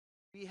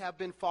We have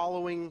been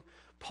following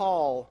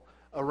Paul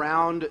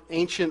around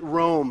ancient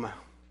Rome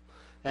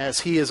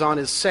as he is on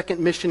his second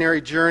missionary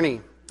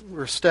journey.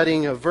 We're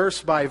studying a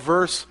verse by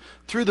verse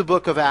through the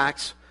book of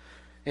Acts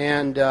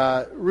and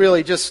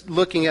really just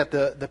looking at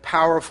the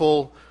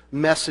powerful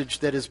message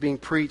that is being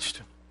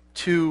preached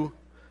to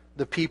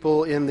the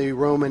people in the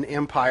Roman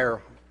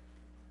Empire.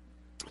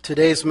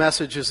 Today's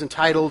message is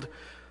entitled,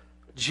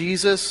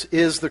 Jesus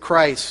is the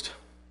Christ.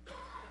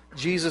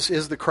 Jesus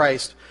is the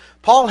Christ.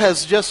 Paul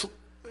has just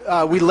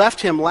we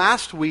left him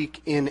last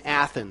week in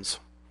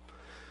Athens.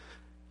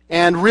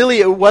 And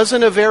really, it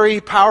wasn't a very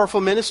powerful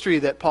ministry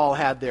that Paul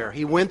had there.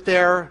 He went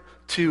there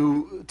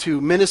to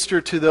minister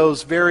to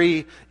those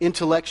very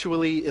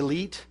intellectually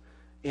elite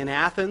in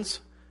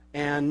Athens,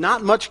 and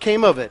not much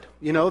came of it.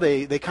 You know,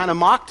 they kind of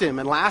mocked him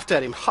and laughed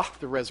at him. Ha,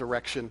 the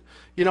resurrection.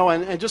 You know,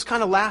 and just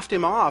kind of laughed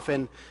him off.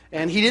 And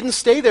he didn't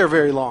stay there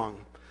very long.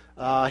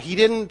 He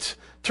didn't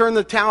turn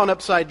the town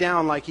upside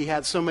down like he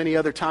had so many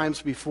other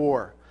times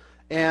before.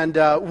 And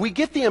we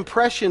get the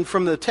impression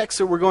from the text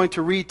that we're going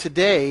to read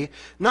today,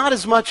 not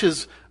as much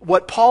as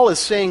what Paul is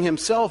saying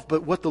himself,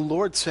 but what the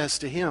Lord says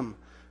to him,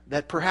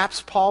 that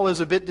perhaps Paul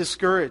is a bit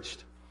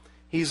discouraged.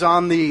 He's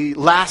on the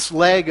last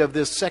leg of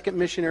this second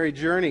missionary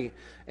journey,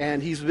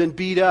 and he's been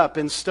beat up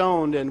and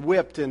stoned and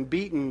whipped and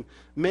beaten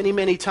many,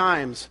 many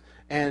times,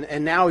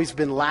 and now he's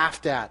been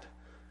laughed at.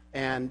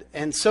 And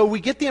so we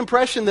get the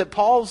impression that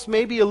Paul's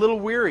maybe a little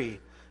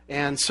weary.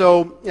 And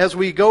so as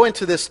we go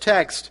into this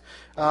text,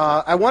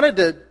 I wanted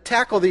to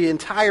tackle the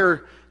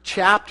entire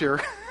chapter.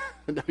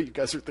 I know you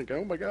guys are thinking,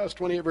 oh my gosh,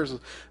 28 verses.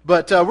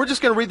 But we're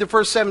just going to read the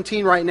first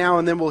 17 right now,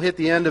 and then we'll hit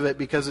the end of it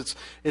because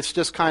it's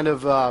just kind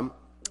of,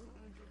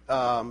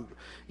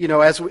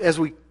 as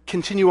we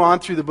continue on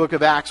through the book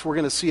of Acts, we're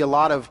going to see a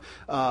lot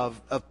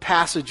of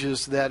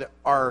passages that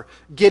are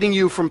getting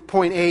you from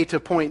point A to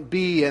point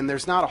B, and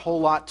there's not a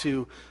whole lot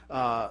to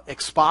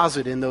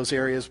exposit in those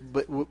areas,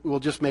 but we'll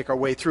just make our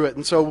way through it.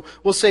 And so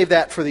we'll save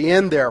that for the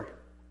end there.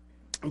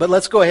 But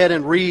let's go ahead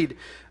and read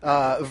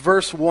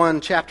verse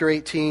 1, chapter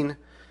 18.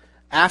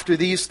 After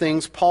these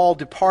things, Paul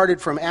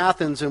departed from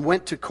Athens and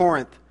went to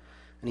Corinth.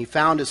 And he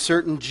found a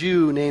certain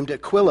Jew named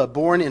Aquila,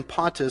 born in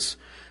Pontus,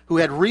 who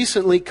had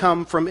recently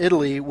come from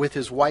Italy with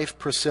his wife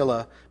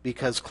Priscilla,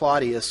 because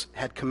Claudius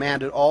had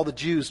commanded all the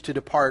Jews to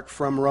depart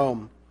from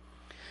Rome.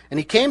 And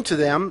he came to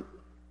them.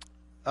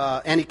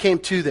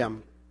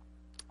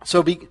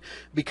 So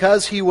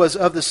because he was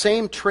of the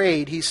same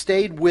trade, he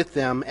stayed with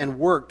them and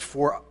worked,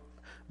 for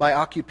by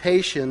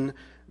occupation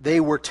they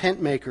were tent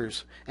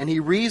makers. And he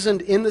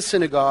reasoned in the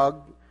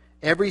synagogue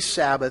every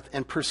Sabbath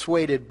and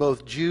persuaded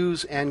both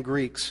Jews and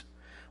Greeks.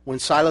 When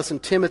Silas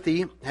and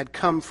Timothy had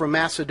come from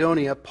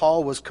Macedonia,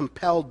 Paul was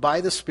compelled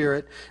by the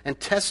Spirit and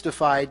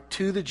testified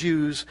to the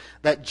Jews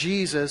that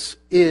Jesus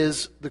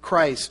is the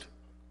Christ.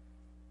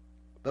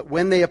 But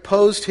when they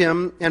opposed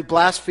him and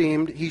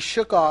blasphemed, he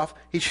shook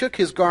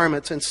his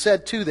garments and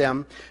said to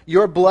them,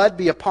 "Your blood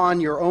be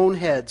upon your own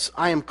heads.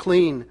 I am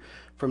clean.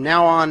 From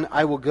now on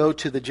I will go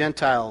to the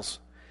Gentiles."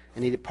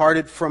 And he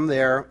departed from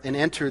there and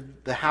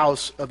entered the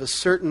house of a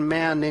certain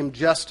man named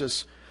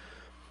Justus,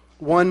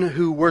 one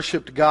who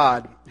worshipped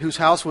God, whose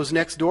house was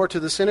next door to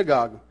the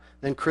synagogue.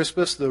 Then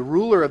Crispus, the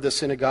ruler of the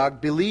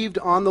synagogue, believed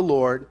on the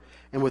Lord,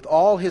 and with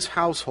all his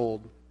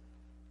household.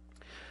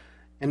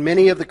 And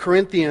many of the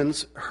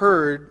Corinthians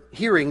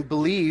hearing,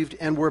 believed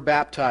and were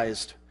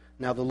baptized.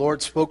 Now the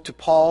Lord spoke to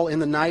Paul in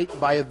the night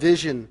by a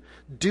vision.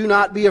 "Do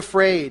not be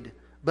afraid,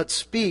 but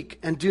speak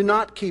and do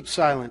not keep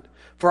silent.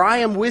 For I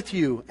am with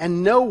you,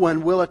 and no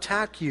one will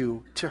attack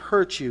you to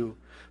hurt you.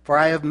 For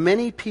I have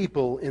many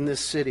people in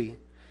this city."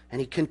 And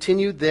he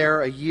continued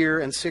there 1 year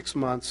and 6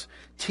 months,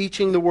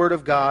 teaching the word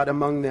of God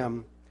among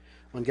them.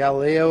 When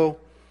Gallio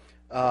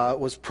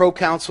was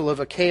proconsul of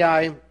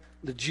Achaia,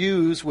 the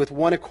Jews with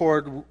one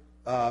accord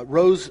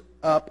rose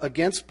up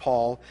against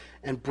Paul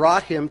and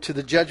brought him to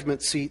the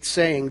judgment seat,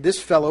 saying, "This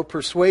fellow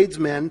persuades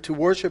men to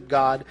worship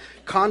God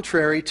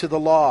contrary to the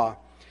law."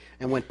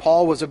 And when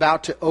Paul was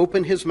about to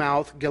open his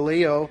mouth,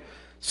 Gallio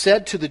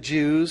said to the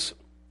Jews,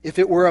 "If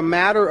it were a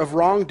matter of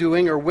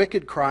wrongdoing or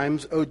wicked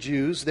crimes, O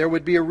Jews, there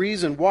would be a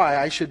reason why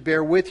I should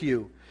bear with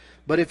you.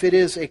 But if it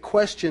is a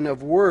question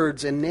of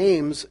words and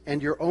names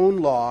and your own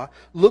law,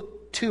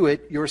 look to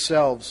it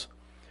yourselves.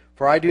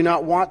 For I do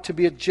not want to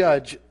be a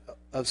judge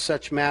of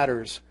such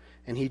matters."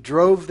 And he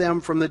drove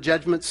them from the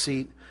judgment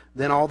seat.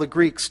 Then all the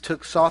Greeks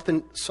took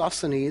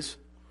Sosthenes,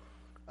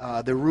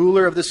 the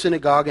ruler of the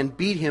synagogue, and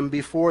beat him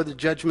before the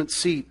judgment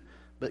seat.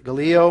 But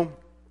Gallio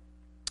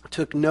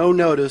took no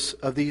notice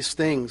of these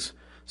things.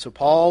 So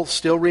Paul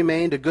still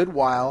remained a good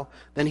while.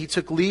 Then he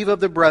took leave of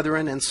the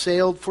brethren and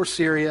sailed for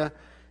Syria,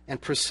 and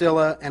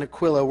Priscilla and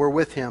Aquila were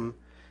with him.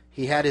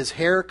 He had his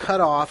hair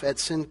cut off at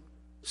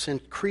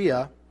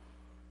Cenchrea,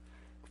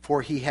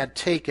 for he had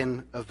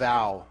taken a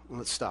vow.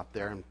 Let's stop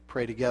there and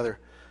pray together.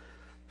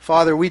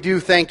 Father, we do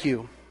thank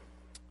you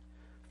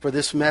for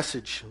this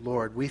message,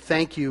 Lord. We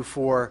thank you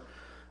for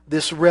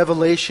this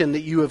revelation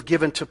that you have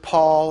given to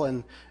Paul,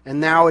 and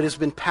now it has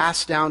been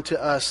passed down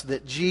to us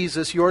that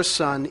Jesus, your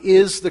Son,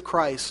 is the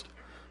Christ,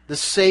 the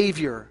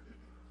Savior,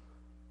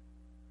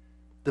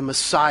 the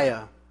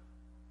Messiah,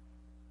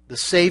 the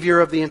Savior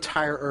of the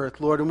entire earth,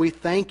 Lord. And we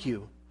thank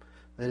you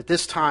that at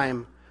this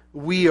time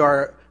we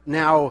are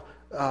now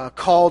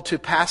called to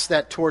pass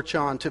that torch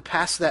on, to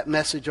pass that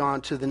message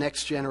on to the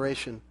next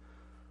generation.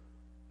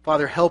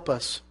 Father, help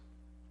us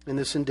in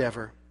this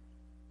endeavor.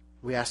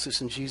 We ask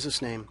this in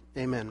Jesus' name.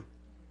 Amen.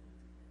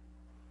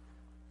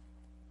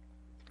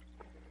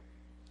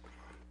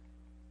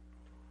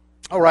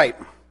 All right.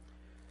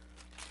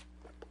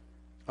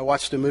 I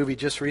watched a movie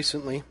just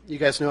recently. You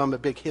guys know I'm a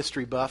big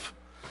history buff.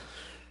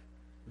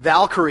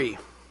 Valkyrie.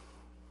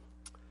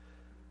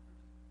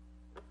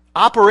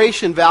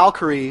 Operation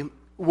Valkyrie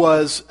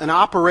was an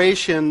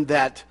operation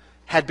that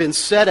had been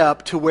set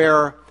up to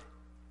where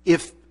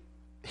if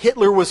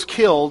Hitler was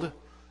killed,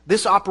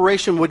 this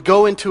operation would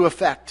go into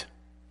effect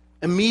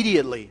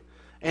immediately.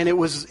 And it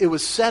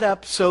was set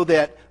up so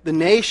that the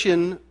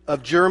nation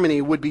of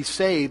Germany would be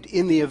saved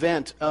in the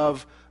event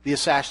of the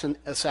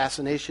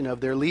assassination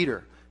of their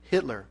leader,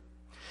 Hitler.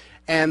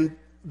 And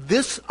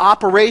this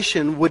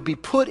operation would be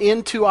put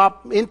into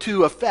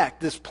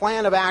effect, this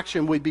plan of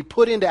action would be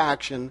put into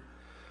action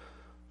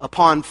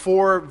upon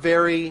 4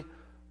 very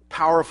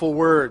powerful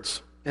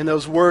words. And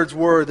those words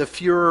were, "The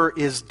Fuhrer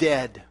is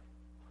dead."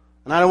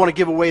 And I don't want to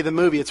give away the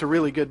movie, it's a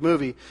really good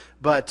movie,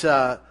 but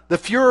the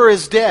Fuhrer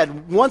is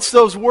dead. Once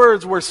those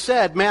words were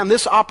said, man,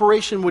 this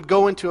operation would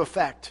go into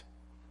effect.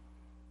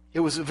 It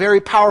was a very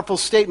powerful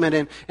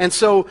statement, and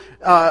so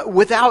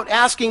without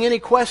asking any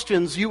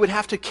questions, you would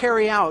have to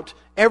carry out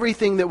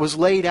everything that was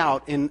laid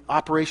out in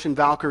Operation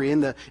Valkyrie,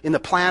 in the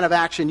plan of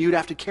action. You'd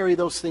have to carry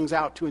those things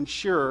out to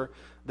ensure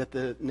that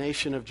the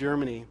nation of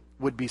Germany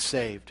would be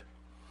saved.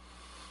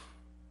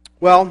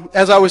 Well,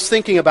 as I was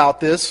thinking about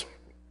this,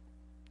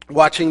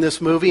 watching this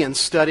movie and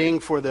studying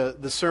for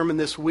the sermon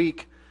this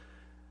week,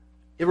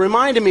 it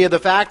reminded me of the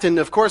fact, and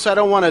of course I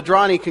don't want to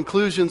draw any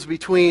conclusions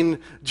between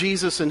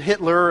Jesus and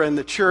Hitler and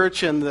the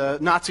church and the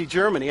Nazi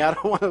Germany. I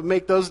don't want to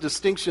make those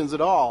distinctions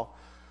at all.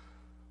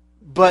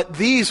 But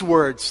these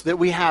words that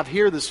we have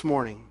here this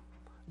morning,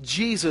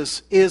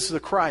 Jesus is the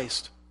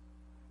Christ.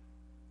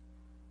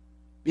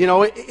 You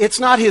know, it's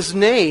not his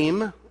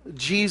name,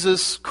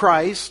 Jesus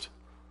Christ.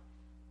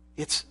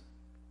 It's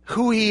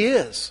who he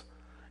is.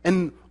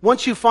 And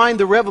once you find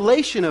the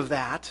revelation of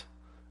that,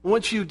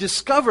 once you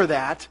discover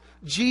that,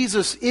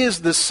 Jesus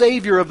is the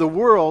Savior of the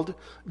world,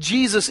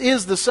 Jesus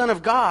is the Son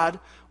of God,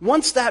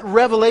 once that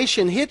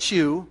revelation hits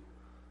you,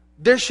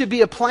 there should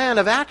be a plan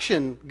of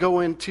action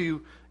go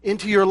into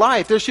your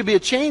life. There should be a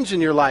change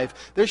in your life.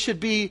 There should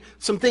be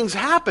some things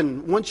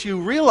happen once you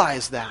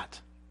realize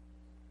that.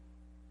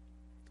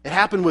 It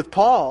happened with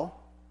Paul.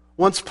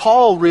 Once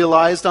Paul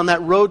realized on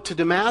that road to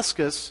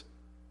Damascus,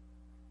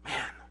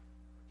 man,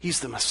 he's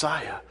the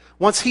Messiah.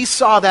 Once he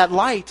saw that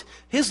light,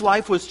 his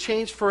life was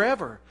changed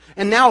forever.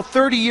 And now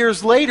 30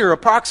 years later,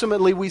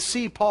 approximately, we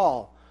see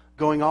Paul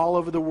going all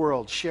over the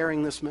world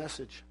sharing this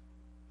message.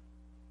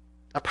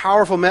 A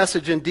powerful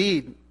message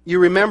indeed. You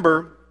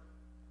remember,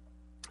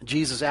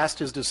 Jesus asked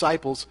his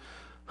disciples,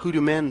 "Who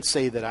do men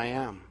say that I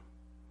am?"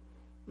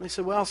 And they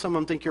said, "Well, some of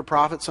them think you're a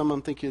prophet, some of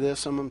them think you're this,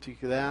 some of them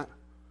think you're that.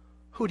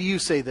 Who do you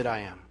say that I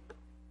am?"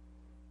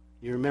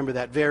 You remember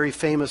that very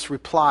famous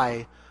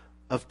reply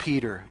of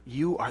Peter,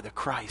 "You are the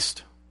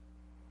Christ."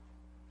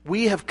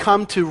 We have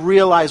come to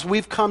realize,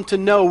 we've come to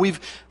know,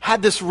 we've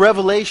had this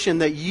revelation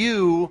that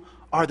you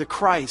are the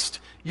Christ.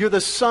 You're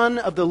the Son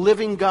of the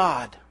living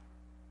God.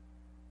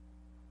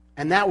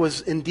 And that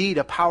was indeed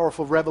a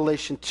powerful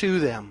revelation to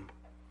them.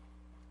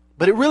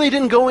 But it really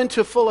didn't go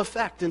into full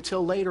effect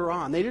until later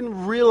on. They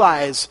didn't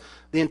realize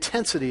the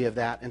intensity of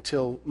that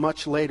until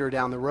much later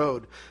down the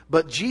road.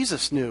 But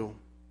Jesus knew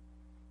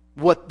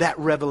what that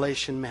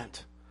revelation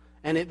meant.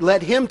 And it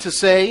led him to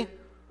say,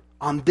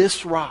 on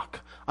this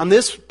rock, on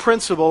this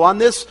principle, on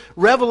this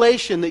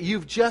revelation that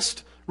you've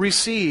just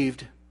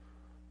received,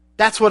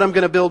 that's what I'm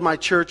going to build my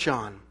church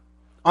on.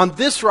 On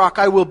this rock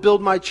I will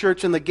build my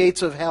church, and the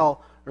gates of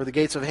hell, or the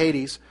gates of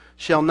Hades,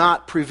 shall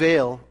not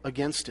prevail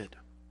against it.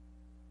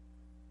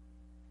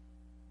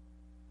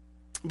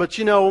 But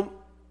you know,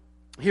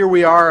 here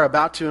we are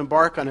about to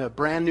embark on a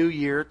brand new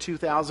year,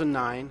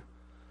 2009,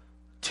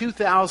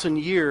 2,000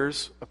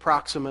 years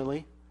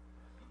approximately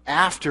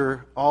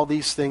after all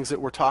these things that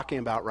we're talking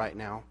about right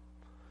now.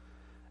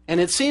 And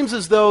it seems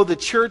as though the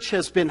church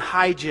has been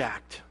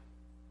hijacked.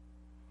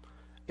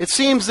 It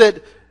seems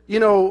that, you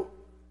know,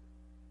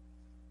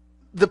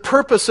 the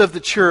purpose of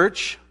the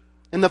church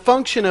and the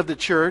function of the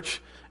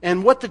church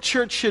and what the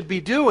church should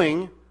be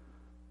doing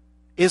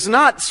is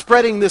not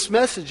spreading this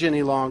message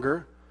any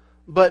longer,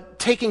 but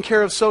taking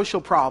care of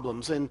social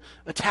problems and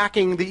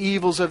attacking the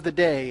evils of the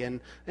day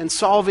and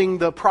solving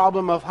the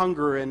problem of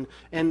hunger and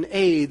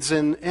AIDS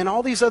and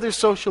all these other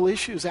social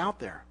issues out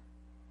there.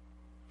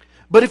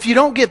 But if you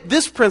don't get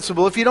this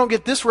principle, if you don't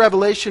get this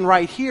revelation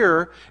right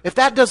here, if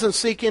that doesn't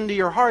sink into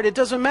your heart, it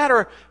doesn't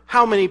matter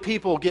how many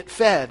people get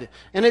fed.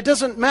 And it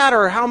doesn't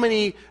matter how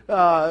many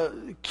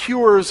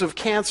cures of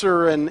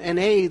cancer and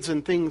AIDS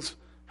and things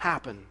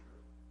happen.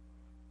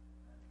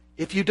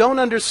 If you don't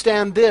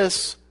understand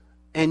this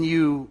and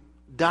you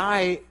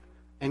die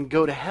and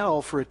go to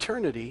hell for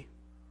eternity,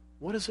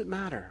 what does it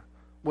matter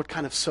what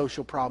kind of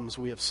social problems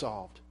we have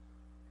solved?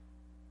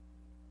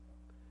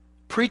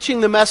 Preaching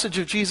the message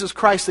of Jesus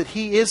Christ, that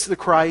He is the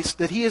Christ,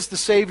 that He is the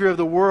Savior of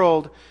the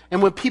world,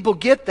 and when people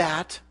get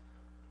that,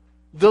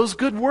 those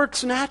good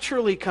works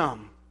naturally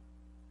come.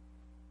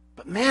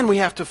 But man, we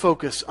have to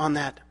focus on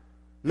that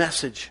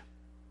message.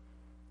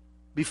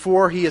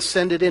 Before He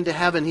ascended into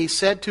heaven, He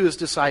said to His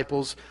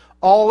disciples,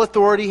 "All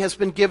authority has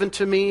been given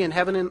to me in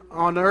heaven and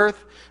on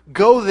earth.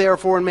 Go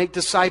therefore and make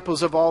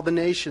disciples of all the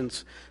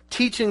nations,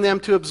 teaching them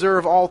to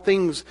observe all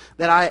things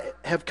that I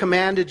have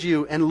commanded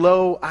you. And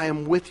lo, I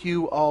am with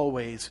you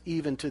always,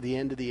 even to the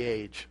end of the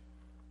age."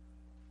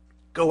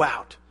 Go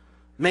out.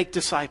 Make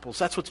disciples.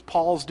 That's what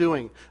Paul's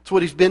doing. That's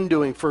what he's been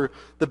doing for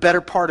the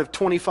better part of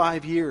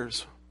 25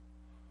 years.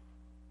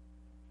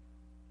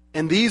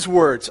 And these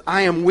words,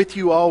 "I am with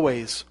you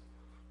always,"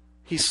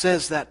 he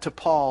says that to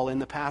Paul in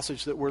the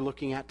passage that we're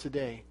looking at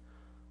today.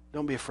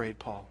 Don't be afraid,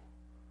 Paul.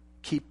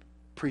 Keep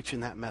preaching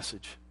that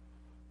message.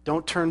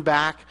 Don't turn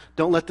back.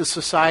 Don't let the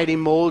society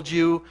mold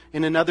you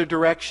in another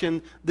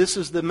direction. This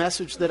is the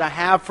message that I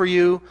have for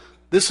you.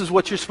 This is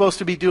what you're supposed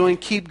to be doing.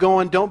 Keep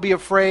going. Don't be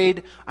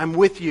afraid. I'm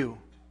with you.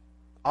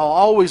 I'll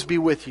always be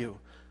with you.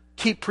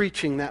 Keep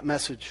preaching that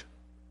message.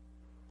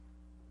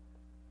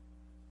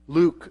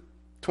 Luke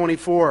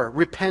 24,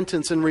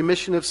 repentance and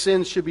remission of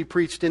sins should be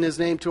preached in His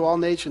name to all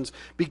nations,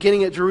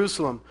 beginning at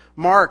Jerusalem.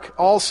 Mark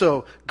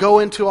also, go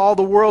into all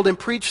the world and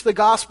preach the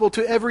gospel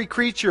to every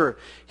creature.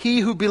 He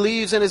who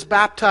believes and is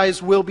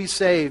baptized will be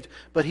saved,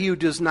 but he who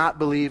does not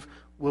believe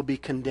will be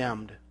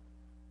condemned.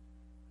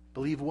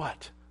 Believe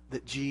what?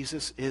 That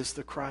Jesus is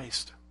the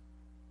Christ.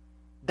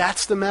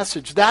 That's the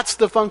message. That's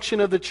the function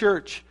of the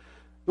church.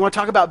 You want to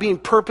talk about being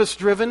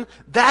purpose-driven?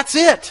 That's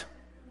it.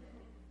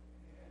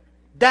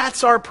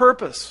 That's our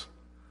purpose.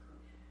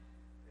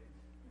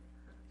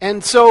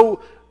 And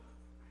so,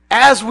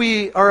 as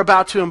we are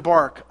about to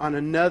embark on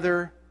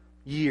another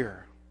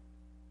year,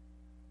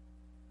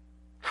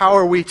 how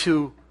are we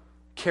to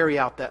carry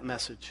out that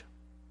message?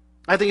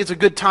 I think it's a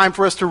good time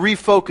for us to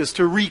refocus,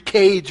 to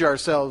recage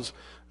ourselves,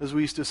 as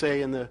we used to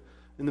say in the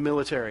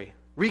military.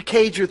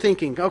 Recage your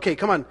thinking. Okay,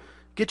 come on.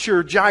 Get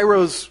your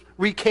gyros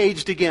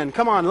recaged again.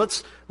 Come on,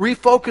 let's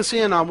refocus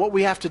in on what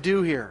we have to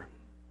do here.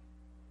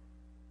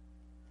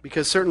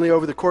 Because certainly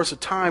over the course of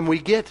time, we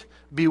get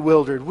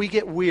bewildered, we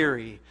get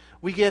weary,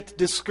 we get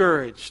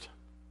discouraged,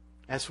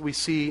 as we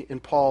see in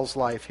Paul's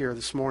life here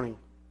this morning.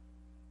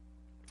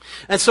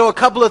 And so a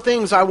couple of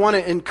things I want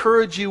to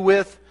encourage you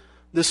with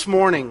this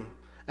morning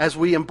as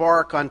we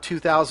embark on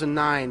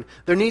 2009.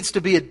 There needs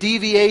to be a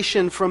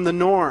deviation from the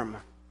norm.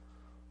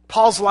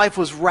 Paul's life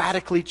was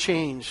radically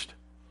changed.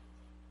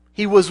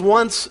 He was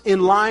once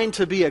in line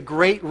to be a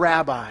great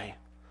rabbi.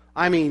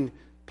 I mean,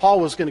 Paul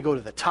was going to go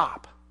to the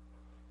top.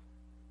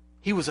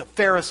 He was a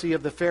Pharisee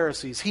of the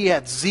Pharisees. He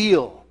had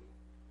zeal.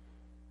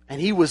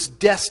 And he was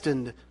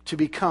destined to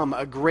become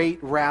a great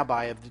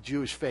rabbi of the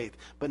Jewish faith.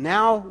 But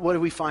now, what do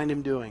we find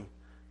him doing?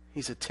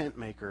 He's a tent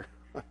maker.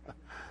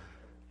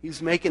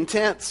 He's making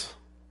tents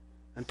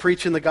and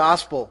preaching the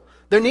gospel.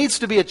 There needs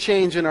to be a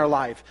change in our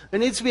life. There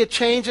needs to be a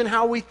change in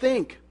how we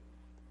think.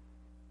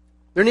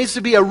 There needs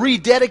to be a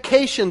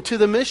rededication to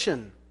the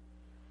mission.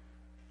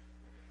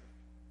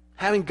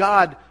 Having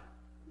God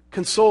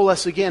console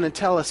us again and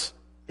tell us,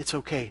 it's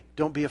okay,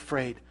 don't be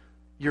afraid.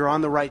 You're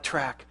on the right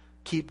track.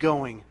 Keep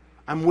going.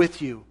 I'm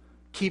with you.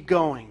 Keep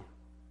going.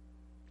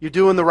 You're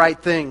doing the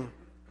right thing.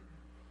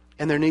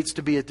 And there needs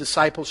to be a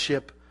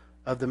discipleship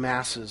of the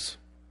masses.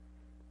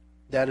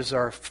 That is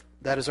our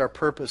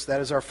purpose. That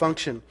is our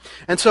function.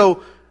 And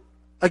so,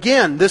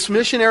 again, this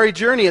missionary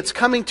journey, it's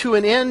coming to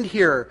an end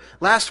here.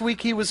 Last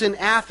week he was in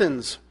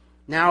Athens.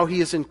 Now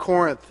he is in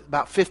Corinth,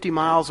 about 50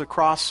 miles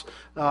across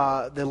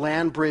the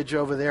land bridge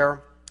over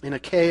there in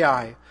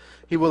Achaia.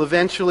 He will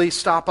eventually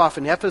stop off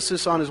in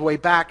Ephesus on his way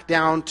back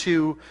down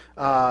to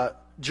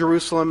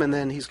Jerusalem, and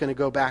then he's going to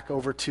go back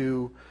over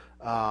to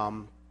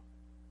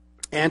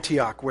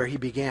Antioch, where he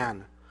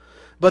began.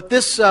 But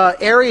this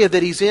area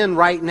that he's in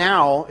right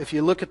now, if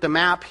you look at the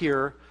map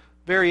here,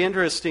 very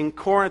interesting.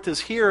 Corinth is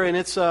here, and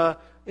it's a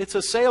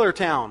sailor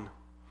town.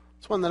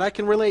 It's one that I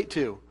can relate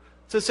to.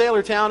 It's a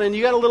sailor town, and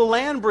you got a little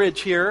land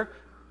bridge here.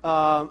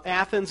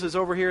 Athens is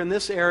over here in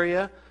this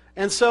area.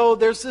 And so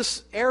there's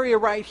this area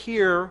right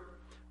here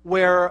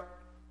where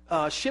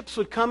ships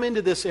would come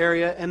into this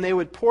area, and they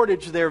would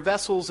portage their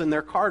vessels and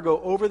their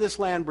cargo over this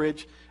land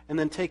bridge and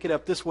then take it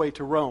up this way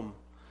to Rome,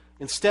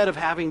 instead of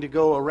having to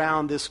go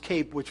around this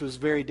cape, which was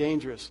very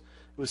dangerous.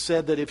 It was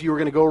said that if you were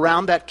going to go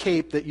around that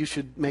cape, that you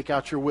should make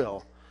out your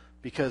will,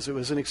 because it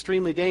was an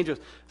extremely dangerous.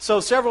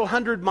 So several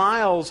hundred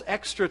miles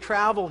extra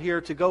travel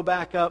here to go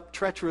back up,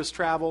 treacherous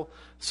travel.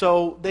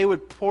 So they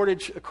would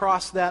portage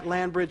across that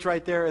land bridge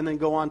right there and then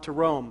go on to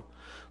Rome.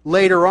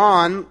 Later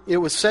on, it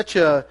was such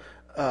a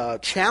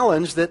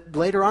challenge that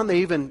later on they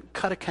even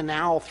cut a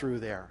canal through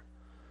there,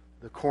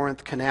 the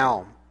Corinth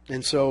Canal.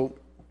 And so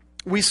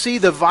we see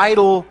the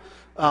vital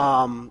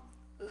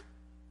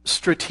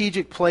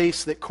strategic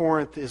place that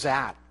Corinth is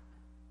at.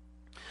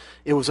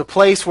 It was a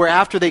place where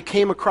after they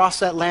came across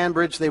that land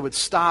bridge, they would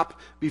stop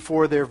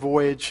before their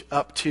voyage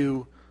up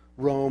to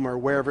Rome or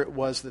wherever it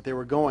was that they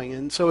were going.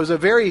 And so it was a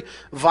very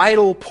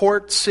vital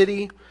port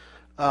city,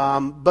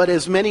 but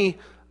as many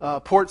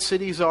port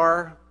cities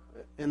are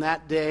in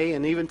that day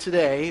and even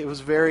today, it was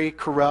very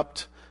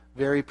corrupt,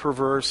 very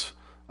perverse,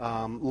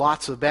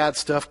 lots of bad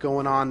stuff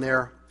going on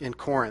there in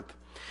Corinth.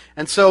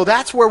 And so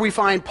that's where we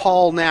find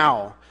Paul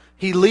now.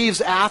 He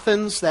leaves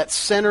Athens, that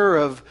center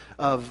of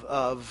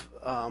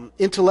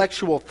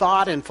intellectual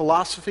thought and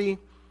philosophy.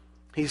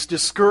 He's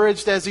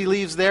discouraged as he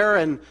leaves there,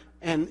 and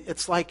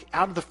it's like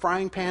out of the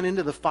frying pan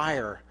into the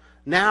fire.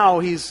 Now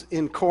he's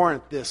in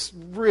Corinth, this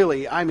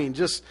really,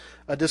 just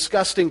a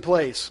disgusting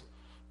place.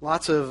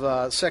 Lots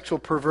of sexual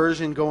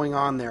perversion going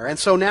on there. And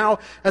so now,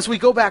 as we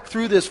go back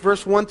through this,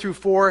 verse 1 through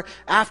 4,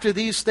 after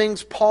these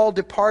things, Paul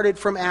departed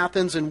from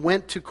Athens and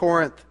went to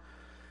Corinth.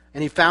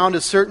 And he found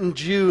a certain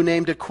Jew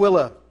named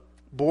Aquila,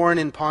 born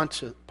in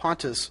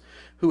Pontus,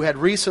 who had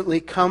recently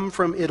come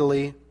from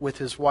Italy with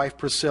his wife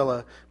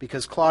Priscilla,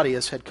 because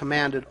Claudius had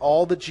commanded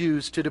all the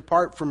Jews to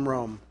depart from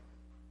Rome.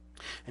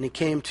 And he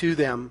came to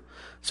them.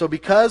 So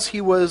because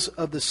he was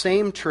of the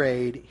same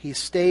trade, he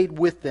stayed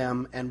with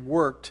them and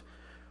worked,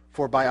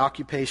 for by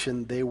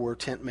occupation they were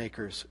tent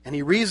makers. And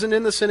he reasoned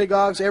in the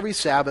synagogues every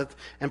Sabbath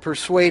and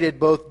persuaded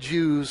both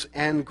Jews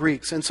and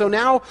Greeks. And so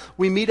now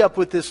we meet up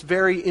with this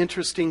very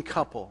interesting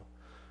couple,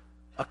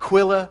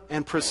 Aquila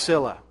and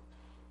Priscilla.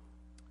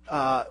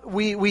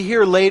 We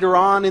hear later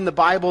on in the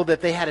Bible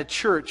that they had a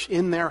church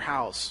in their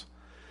house.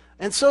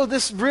 And so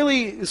this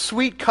really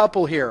sweet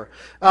couple here,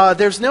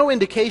 there's no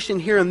indication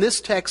here in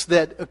this text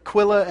that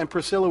Aquila and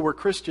Priscilla were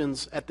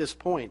Christians at this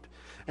point.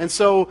 And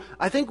so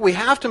I think we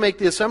have to make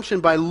the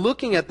assumption by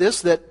looking at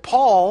this that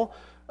Paul,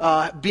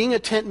 being a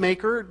tent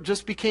maker,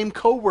 just became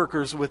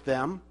co-workers with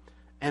them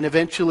and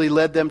eventually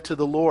led them to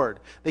the Lord.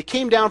 They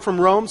came down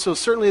from Rome, so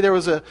certainly there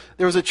was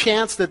a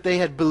chance that they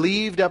had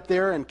believed up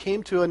there and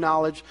came to a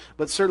knowledge,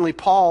 but certainly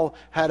Paul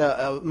had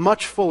a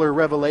much fuller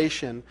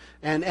revelation,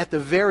 and at the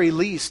very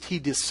least he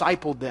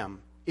discipled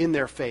them in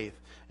their faith.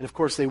 And of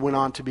course they went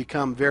on to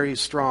become very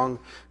strong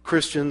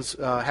Christians,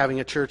 having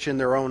a church in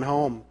their own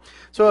home.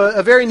 So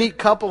a very neat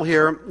couple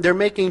here. They're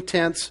making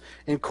tents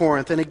in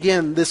Corinth, and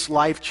again, this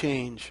life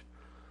change.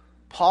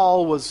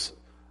 Paul was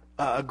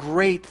a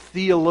great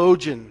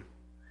theologian,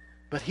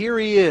 but here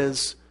he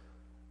is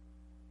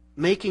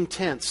making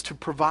tents to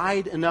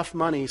provide enough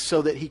money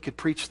so that he could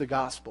preach the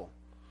gospel.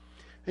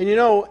 And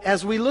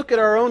as we look at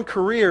our own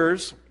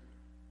careers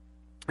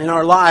in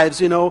our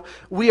lives,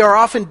 we are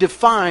often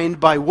defined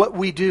by what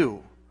we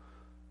do.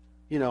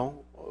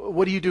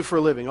 What do you do for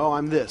a living? Oh,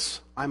 I'm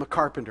this. I'm a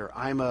carpenter.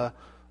 I'm a,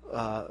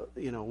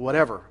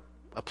 whatever,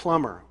 a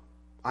plumber.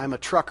 I'm a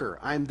trucker.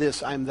 I'm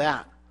this. I'm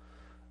that.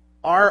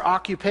 Our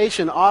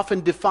occupation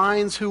often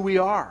defines who we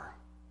are.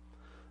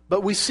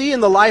 But we see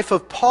in the life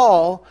of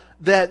Paul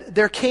that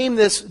there came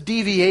this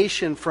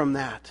deviation from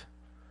that.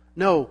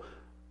 No,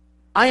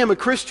 I am a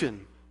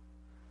Christian,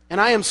 and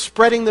I am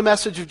spreading the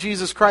message of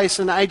Jesus Christ,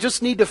 and I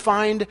just need to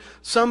find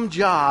some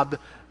job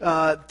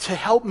to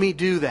help me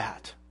do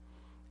that.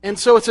 And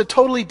so it's a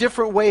totally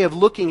different way of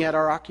looking at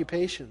our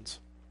occupations.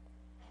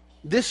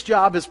 This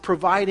job is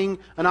providing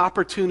an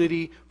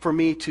opportunity for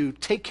me to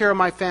take care of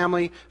my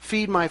family,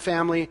 feed my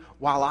family,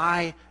 while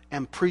I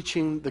am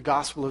preaching the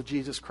gospel of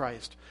Jesus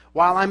Christ,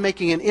 while I'm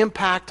making an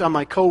impact on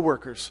my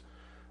coworkers,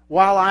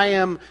 while I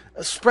am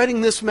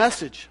spreading this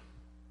message.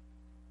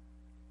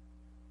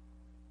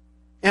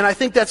 And I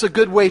think that's a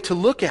good way to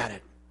look at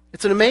it.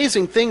 It's an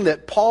amazing thing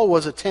that Paul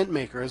was a tent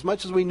maker. As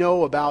much as we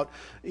know about,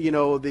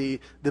 the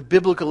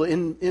biblical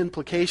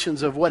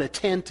implications of what a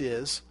tent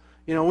is,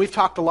 we've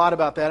talked a lot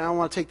about that. I don't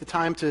want to take the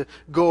time to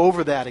go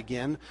over that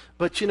again.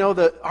 But,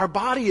 our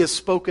body is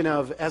spoken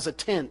of as a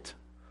tent.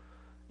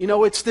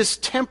 It's this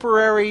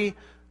temporary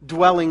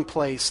dwelling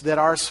place that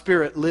our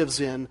spirit lives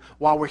in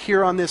while we're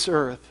here on this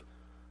earth.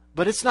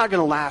 But it's not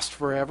going to last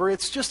forever.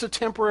 It's just a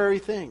temporary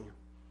thing.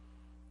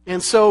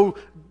 And so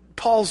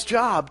Paul's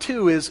job,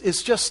 too,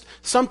 is just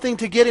something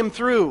to get him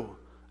through.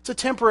 It's a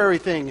temporary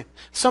thing.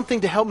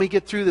 Something to help me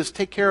get through this,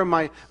 take care of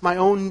my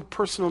own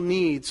personal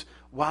needs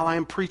while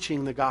I'm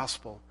preaching the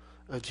gospel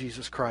of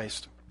Jesus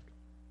Christ.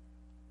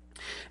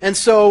 And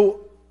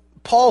so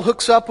Paul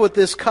hooks up with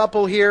this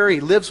couple here.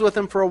 He lives with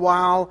them for a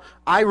while.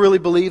 I really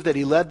believe that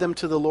he led them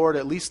to the Lord,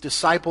 at least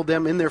discipled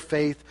them in their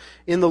faith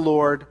in the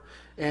Lord.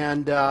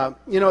 And,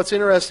 it's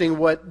interesting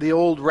what the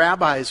old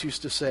rabbis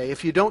used to say.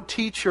 If you don't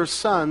teach your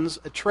sons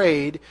a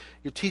trade,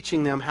 you're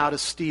teaching them how to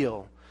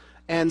steal.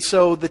 And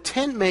so the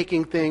tent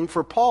making thing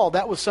for Paul,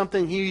 that was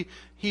something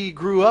he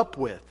grew up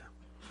with.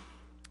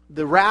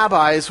 The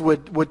rabbis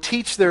would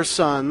teach their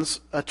sons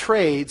a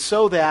trade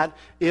so that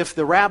if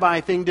the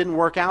rabbi thing didn't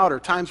work out or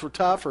times were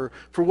tough or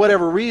for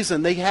whatever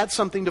reason, they had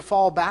something to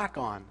fall back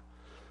on.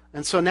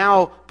 And so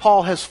now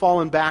Paul has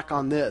fallen back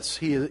on this.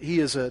 He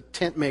is a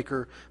tent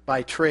maker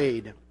by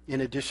trade in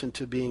addition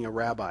to being a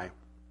rabbi.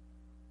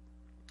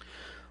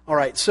 All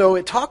right, so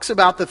it talks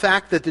about the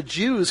fact that the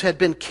Jews had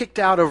been kicked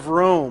out of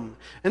Rome.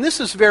 And this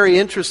is very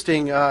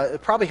interesting.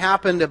 It probably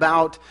happened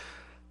about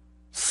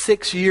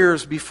 6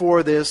 years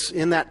before this,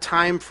 in that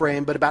time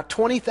frame, but about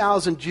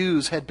 20,000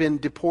 Jews had been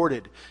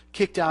deported,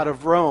 kicked out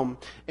of Rome.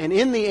 And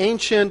in the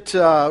ancient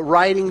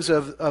writings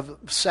of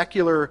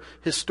secular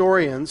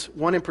historians,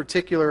 one in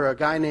particular, a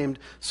guy named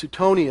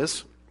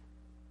Suetonius,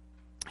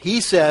 he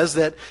says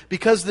that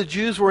because the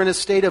Jews were in a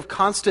state of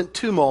constant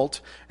tumult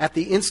at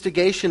the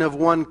instigation of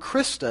one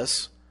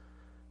Christus,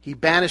 he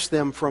banished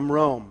them from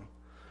Rome.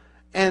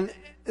 And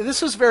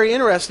this is very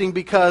interesting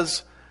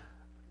because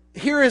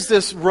here is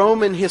this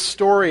Roman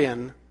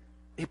historian,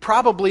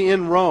 probably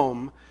in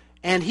Rome,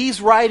 and he's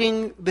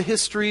writing the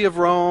history of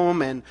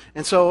Rome, and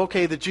so,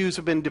 okay, the Jews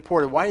have been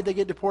deported. Why did they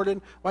get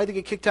deported? Why did they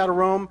get kicked out of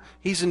Rome?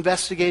 He's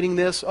investigating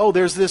this. Oh,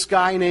 there's this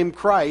guy named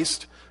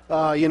Christ,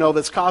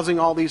 that's causing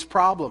all these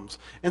problems.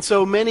 And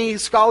so many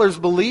scholars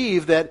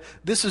believe that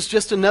this is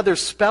just another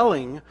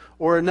spelling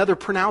or another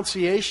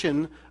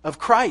pronunciation of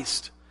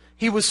Christ.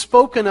 He was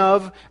spoken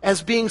of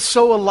as being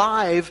so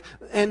alive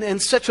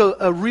and such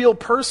a real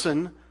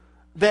person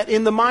that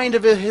in the mind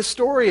of a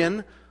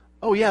historian,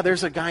 oh yeah,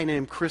 there's a guy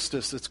named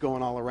Christus that's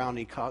going all around.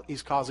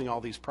 He's causing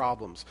all these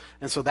problems.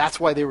 And so that's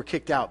why they were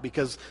kicked out,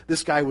 because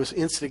this guy was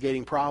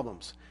instigating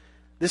problems.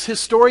 This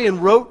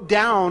historian wrote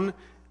down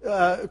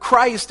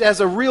Christ as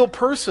a real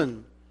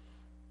person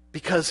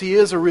because he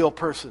is a real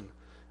person.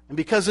 And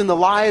because in the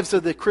lives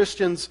of the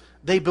Christians,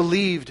 they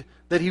believed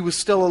that he was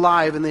still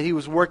alive and that he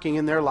was working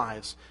in their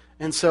lives.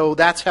 And so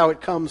that's how it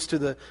comes to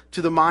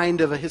the mind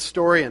of a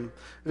historian.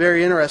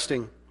 Very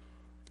interesting.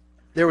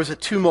 There was a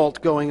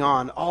tumult going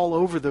on all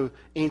over the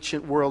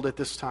ancient world at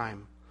this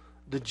time.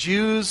 The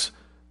Jews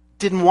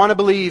didn't want to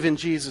believe in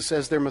Jesus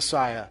as their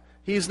Messiah.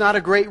 He's not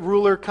a great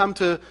ruler come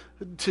to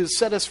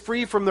set us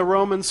free from the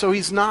Romans, so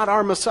he's not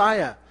our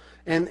Messiah.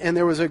 And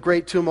there was a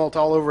great tumult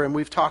all over, and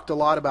we've talked a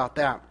lot about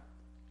that.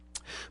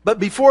 But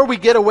before we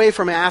get away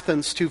from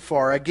Athens too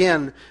far,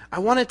 again, I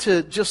wanted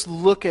to just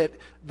look at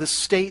the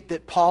state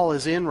that Paul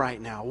is in right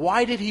now.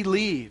 Why did he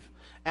leave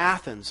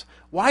Athens?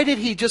 Why did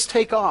he just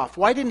take off?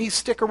 Why didn't he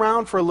stick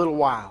around for a little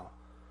while?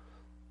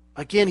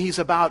 Again, he's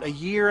about 1.5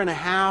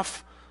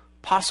 years,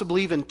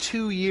 possibly even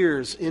 2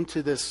 years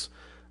into this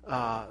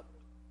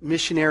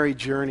missionary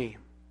journey.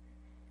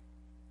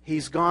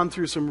 He's gone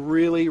through some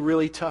really,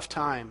 really tough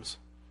times.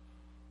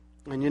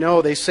 And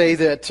they say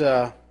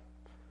that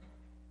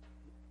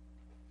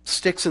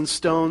sticks and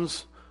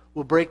stones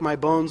will break my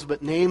bones,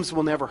 but names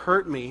will never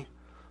hurt me.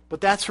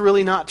 But that's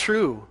really not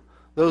true.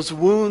 Those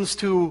wounds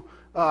to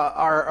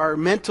our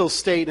mental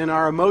state and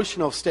our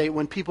emotional state,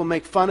 when people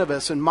make fun of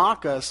us and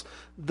mock us,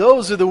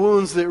 those are the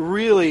wounds that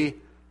really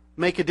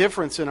make a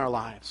difference in our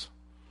lives.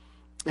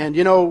 And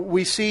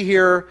we see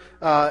here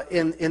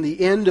in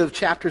the end of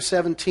chapter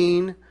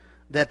 17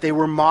 that they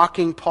were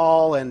mocking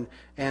Paul,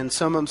 and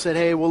some of them said,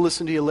 hey, we'll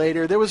listen to you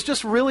later. There was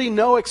just really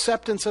no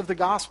acceptance of the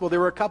gospel. There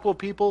were a couple of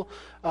people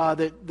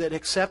that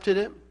accepted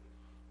it,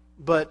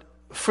 but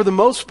for the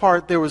most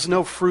part, there was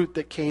no fruit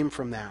that came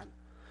from that.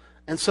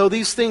 And so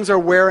these things are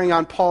wearing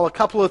on Paul. A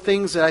couple of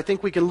things that I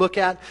think we can look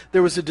at.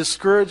 There was a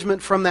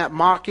discouragement from that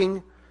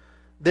mocking.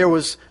 There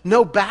was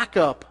no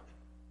backup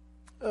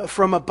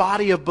from a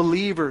body of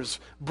believers,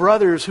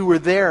 brothers who were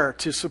there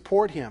to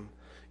support him.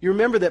 You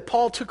remember that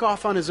Paul took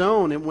off on his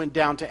own and went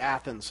down to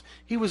Athens.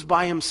 He was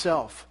by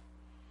himself.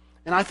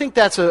 And I think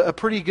that's a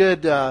pretty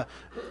good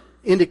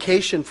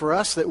indication for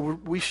us that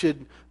we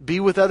should be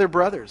with other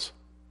brothers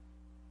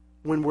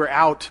when we're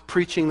out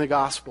preaching the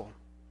gospel.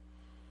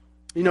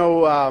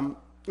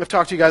 I've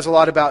talked to you guys a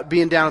lot about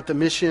being down at the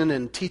mission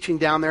and teaching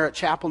down there at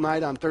chapel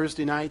night on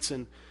Thursday nights.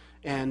 And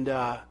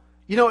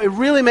it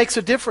really makes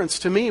a difference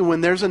to me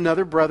when there's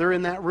another brother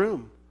in that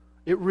room.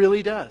 It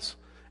really does.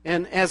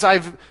 And as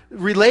I've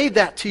relayed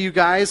that to you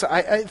guys,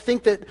 I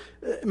think that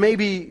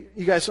maybe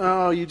you guys,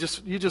 you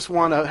just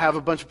want to have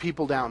a bunch of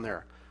people down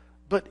there.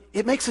 But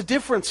it makes a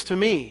difference to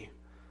me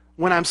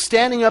when I'm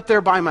standing up there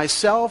by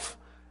myself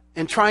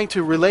and trying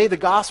to relay the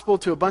gospel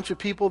to a bunch of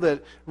people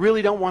that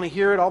really don't want to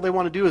hear it. All they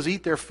want to do is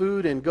eat their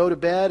food and go to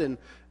bed, and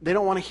they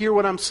don't want to hear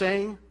what I'm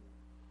saying.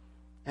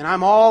 And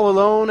I'm all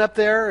alone up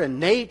there, and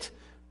Nate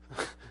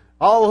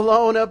all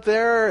alone up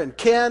there, and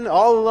Ken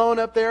all alone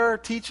up there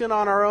teaching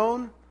on our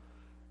own.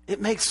 It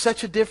makes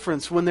such a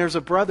difference when there's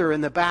a brother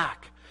in the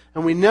back,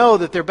 and we know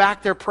that they're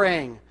back there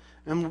praying,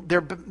 and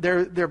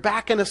they're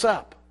backing us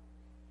up.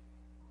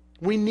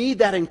 We need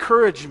that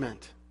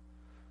encouragement.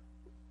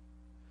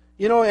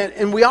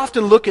 And we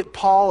often look at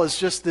Paul as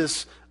just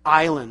this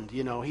island.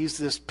 He's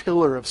this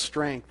pillar of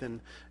strength,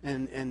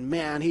 and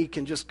man, he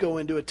can just go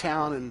into a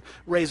town and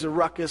raise a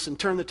ruckus and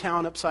turn the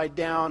town upside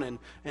down,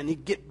 and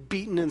he'd get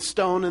beaten and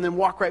stoned and then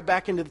walk right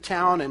back into the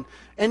town.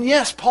 And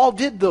yes, Paul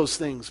did those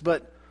things,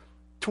 but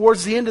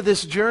towards the end of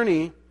this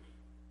journey,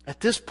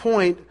 at this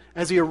point,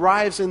 as he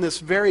arrives in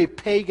this very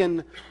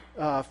pagan,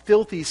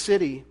 filthy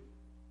city,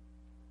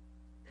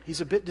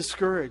 he's a bit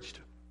discouraged.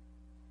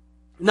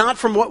 Not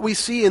from what we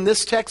see in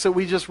this text that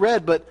we just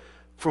read, but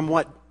from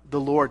what the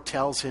Lord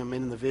tells him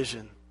in the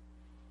vision.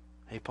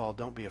 Hey, Paul,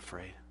 don't be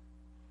afraid.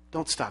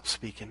 Don't stop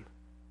speaking.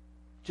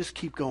 Just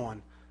keep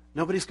going.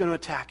 Nobody's going to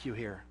attack you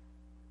here.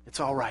 It's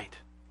all right.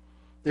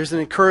 There's an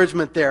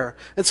encouragement there.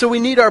 And so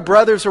we need our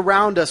brothers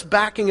around us,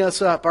 backing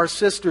us up, our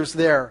sisters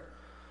there,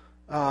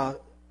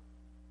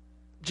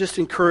 just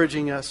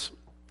encouraging us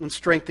and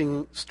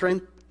strengthening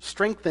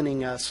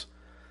us.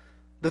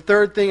 The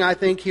third thing I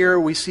think here,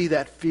 we see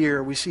that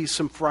fear. We see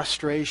some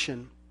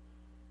frustration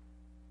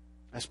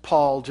as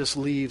Paul just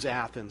leaves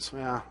Athens.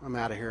 I'm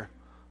out of here.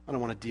 I don't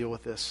want to deal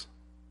with this.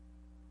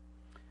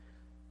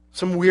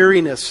 Some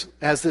weariness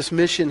as this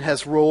mission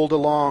has rolled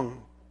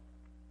along.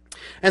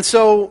 And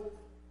so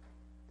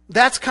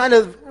that's kind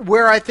of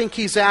where I think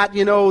he's at.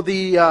 You know,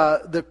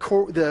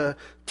 the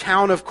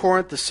town of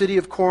Corinth, the city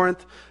of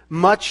Corinth,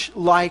 much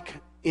like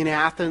in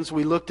Athens.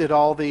 We looked at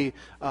all the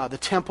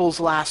temples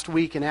last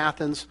week in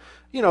Athens.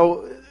 You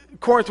know,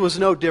 Corinth was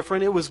no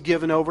different. It was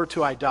given over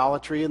to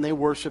idolatry, and they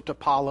worshipped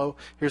Apollo.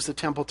 Here's the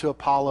temple to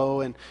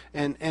Apollo,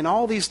 and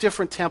all these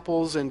different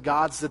temples and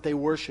gods that they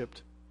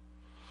worshipped.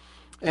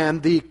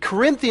 And the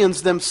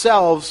Corinthians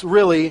themselves,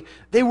 really,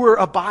 they were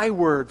a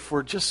byword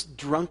for just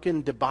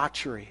drunken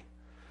debauchery.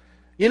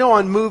 You know,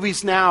 on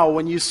movies now,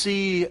 when you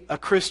see a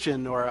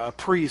Christian or a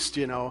priest,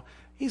 you know,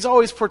 he's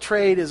always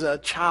portrayed as a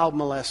child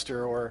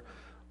molester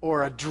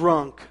or a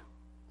drunk,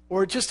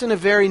 or just in a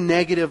very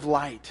negative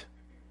light.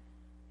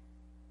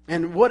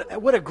 And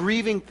what a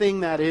grieving thing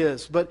that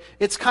is. But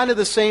it's kind of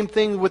the same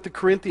thing with the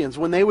Corinthians.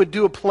 When they would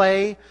do a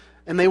play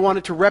and they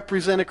wanted to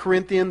represent a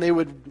Corinthian, they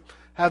would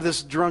have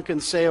this drunken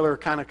sailor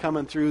kind of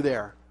coming through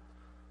there.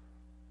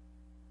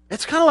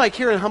 It's kind of like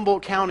here in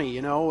Humboldt County,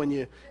 you know, when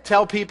you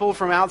tell people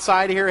from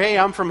outside here, hey,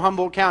 I'm from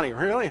Humboldt County.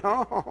 Really?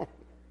 Oh.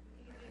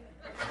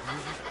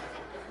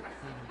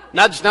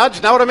 Nudge,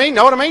 nudge, know what I mean?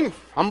 Know what I mean?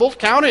 Humboldt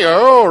County?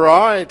 Oh,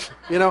 right.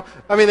 You know,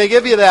 I mean, they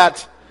give you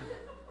that,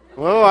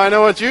 well, I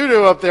know what you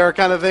do up there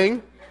kind of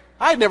thing.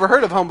 I'd never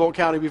heard of Humboldt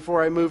County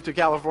before I moved to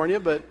California,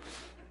 but,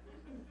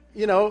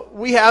 you know,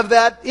 we have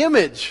that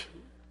image.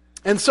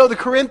 And so the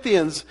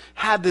Corinthians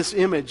had this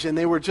image, and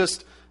they were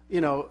just,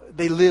 you know,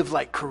 they live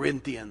like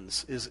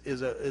Corinthians is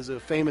a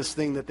famous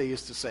thing that they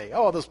used to say.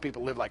 Oh, those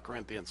people live like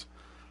Corinthians.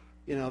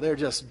 You know, they're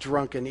just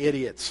drunken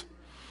idiots.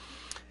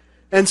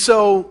 And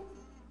so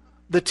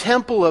the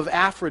temple of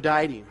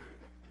Aphrodite,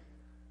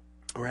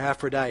 or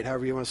Aphrodite,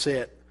 however you want to say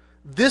it,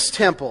 this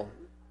temple,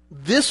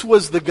 this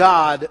was the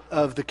god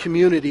of the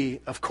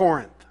community of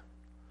Corinth.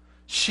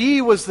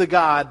 She was the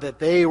god that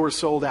they were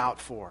sold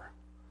out for.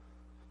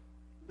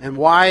 And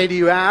why, do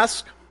you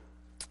ask?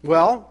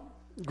 Well,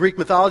 Greek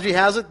mythology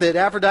has it that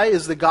Aphrodite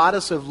is the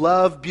goddess of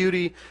love,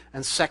 beauty,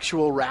 and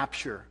sexual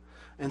rapture.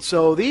 And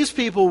so these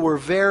people were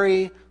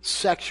very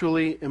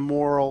sexually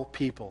immoral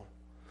people.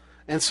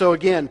 And so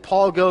again,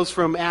 Paul goes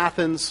from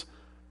Athens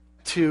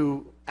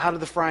to out of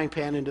the frying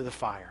pan into the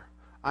fire.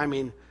 I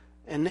mean,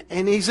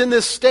 and he's in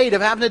this state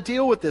of having to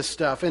deal with this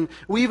stuff. And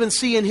we even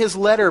see in his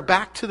letter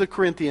back to the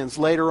Corinthians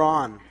later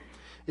on,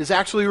 is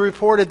actually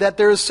reported that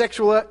there is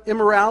sexual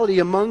immorality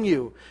among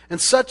you, and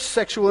such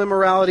sexual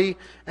immorality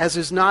as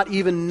is not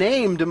even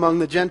named among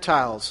the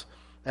Gentiles,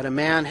 that a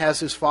man has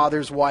his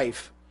father's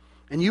wife.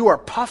 And you are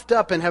puffed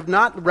up and have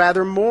not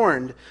rather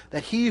mourned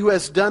that he who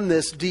has done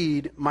this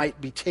deed might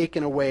be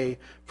taken away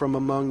from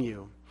among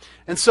you.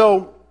 And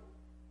so,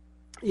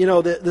 you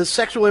know, the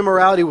sexual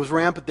immorality was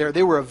rampant there.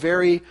 They were a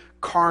very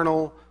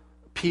carnal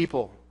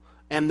people.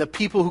 And the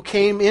people who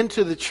came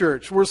into the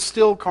church were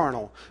still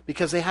carnal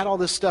because they had all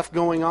this stuff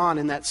going on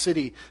in that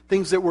city,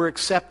 things that were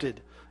accepted,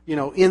 you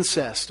know,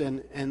 incest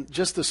and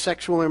just the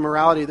sexual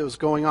immorality that was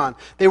going on.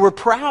 They were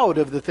proud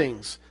of the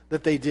things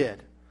that they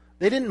did.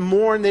 They didn't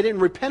mourn, they didn't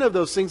repent of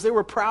those things, they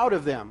were proud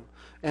of them.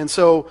 And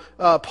so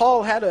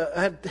Paul had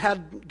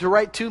to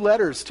write 2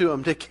 letters to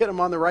them to get them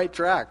on the right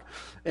track.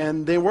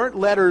 And they weren't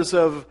letters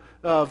of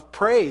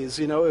praise,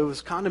 you know, it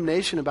was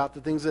condemnation about the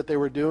things that they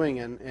were doing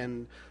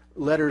and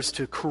letters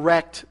to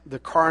correct the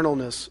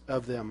carnalness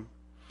of them.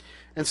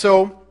 And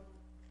so,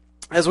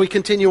 as we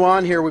continue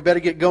on here, we better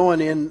get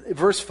going. In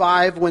verse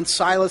 5, when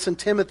Silas and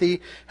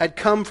Timothy had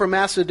come from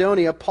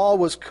Macedonia, Paul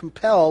was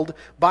compelled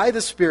by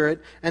the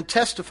Spirit and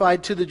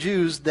testified to the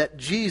Jews that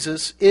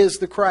Jesus is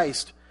the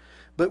Christ.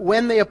 But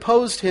when they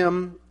opposed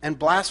him and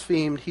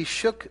blasphemed, he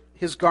shook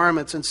his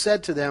garments and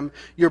said to them,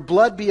 "Your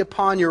blood be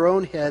upon your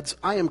own heads.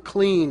 I am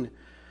clean.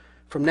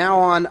 From now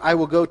on, I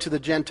will go to the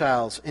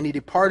Gentiles." And he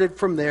departed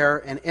from there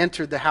and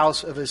entered the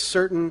house of a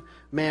certain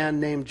man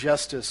named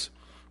Justus,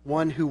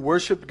 one who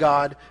worshipped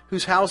God,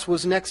 whose house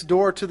was next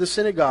door to the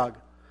synagogue.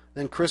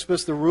 Then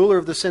Crispus, the ruler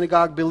of the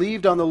synagogue,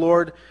 believed on the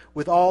Lord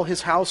with all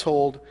his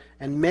household,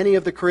 and many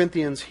of the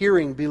Corinthians,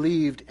 hearing,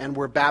 believed and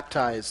were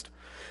baptized.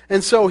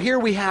 And so here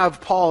we have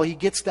Paul. He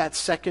gets that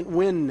second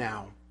wind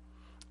now.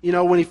 You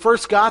know, when he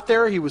first got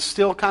there, he was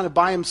still kind of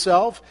by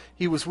himself.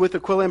 He was with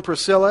Aquila and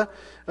Priscilla,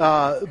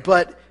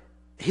 but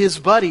his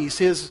buddies,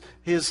 his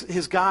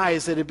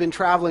guys that had been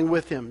traveling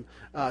with him,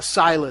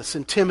 Silas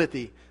and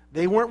Timothy,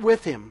 they weren't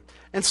with him.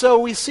 And so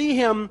we see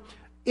him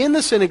in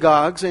the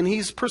synagogues, and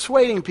he's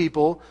persuading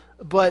people,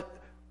 but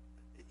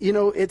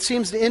it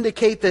seems to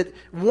indicate that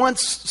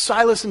once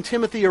Silas and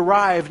Timothy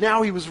arrived,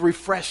 now he was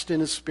refreshed in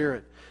his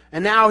spirit.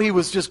 And now he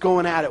was just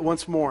going at it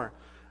once more.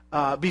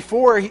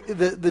 Before,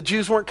 the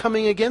Jews weren't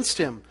coming against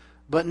him.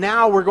 But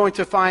now we're going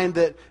to find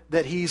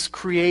that he's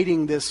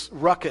creating this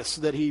ruckus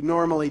that he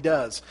normally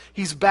does.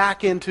 He's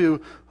back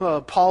into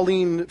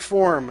Pauline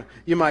form,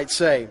 you might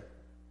say.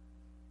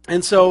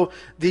 And so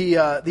the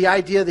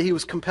idea that he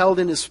was compelled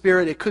in his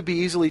spirit, it could be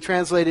easily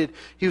translated,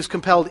 he was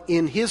compelled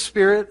in his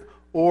spirit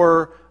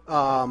or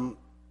in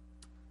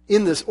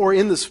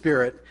the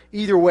spirit.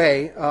 Either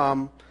way.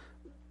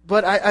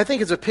 But I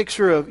think it's a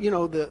picture of,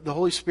 the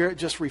Holy Spirit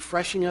just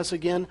refreshing us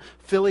again,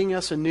 filling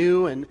us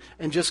anew, and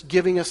just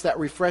giving us that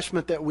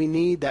refreshment that we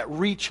need, that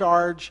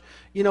recharge.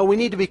 We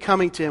need to be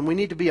coming to Him. We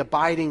need to be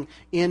abiding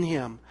in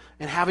Him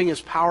and having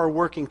His power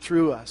working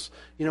through us.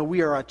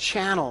 We are a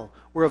channel.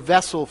 We're a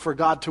vessel for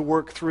God to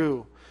work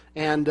through.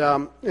 And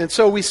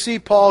so we see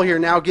Paul here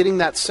now getting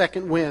that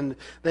second wind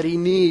that he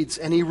needs,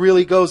 and he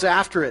really goes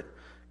after it.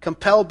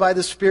 Compelled by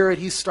the Spirit,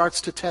 he starts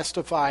to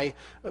testify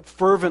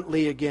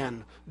fervently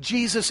again.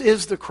 Jesus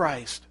is the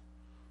Christ.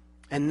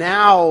 And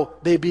now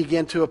they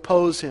begin to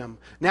oppose him.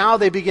 Now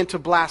they begin to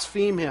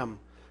blaspheme him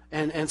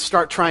and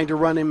start trying to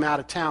run him out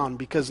of town,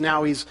 because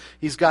now he's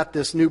got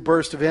this new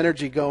burst of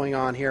energy going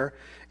on here.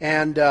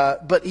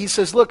 But he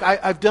says, look,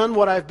 I've done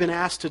what I've been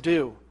asked to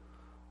do.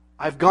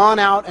 I've gone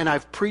out and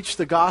I've preached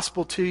the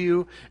gospel to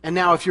you, and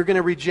now if you're going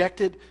to reject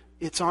it,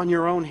 it's on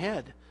your own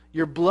head.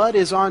 Your blood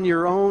is on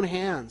your own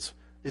hands.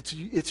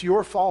 It's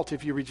your fault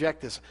if you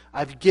reject this.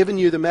 I've given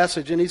you the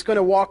message. And he's going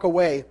to walk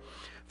away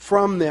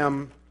from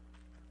them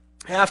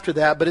after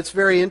that. But it's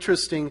very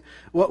interesting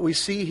what we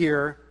see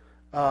here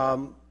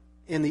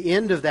in the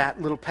end of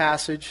that little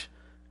passage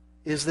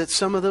is that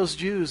some of those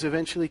Jews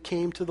eventually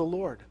came to the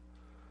Lord.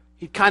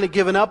 He'd kind of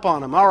given up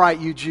on them. All right,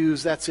 you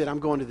Jews, that's it. I'm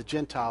going to the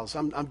Gentiles.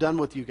 I'm done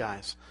with you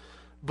guys.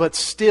 But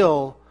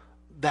still,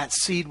 that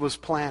seed was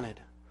planted.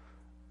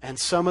 And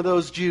some of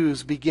those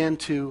Jews began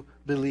to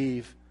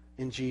believe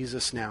in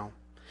Jesus now.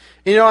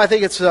 I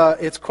think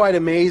it's quite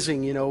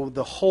amazing,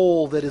 the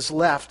hole that is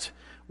left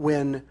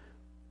when,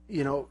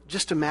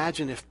 just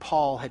imagine if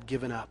Paul had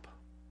given up.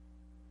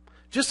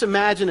 Just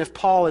imagine if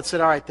Paul had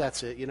said, all right,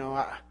 that's it.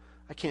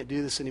 I can't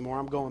do this anymore.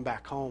 I'm going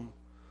back home.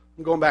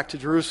 I'm going back to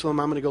Jerusalem.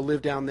 I'm going to go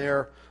live down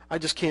there. I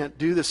just can't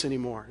do this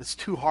anymore. It's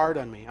too hard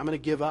on me. I'm going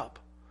to give up.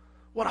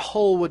 What a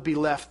hole would be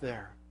left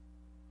there.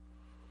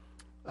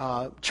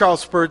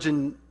 Charles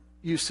Spurgeon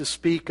used to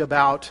speak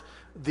about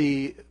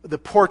the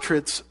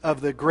portraits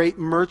of the great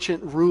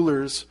merchant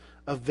rulers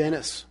of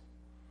Venice.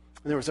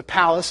 And there was a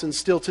palace, and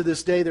still to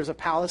this day there's a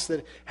palace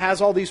that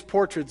has all these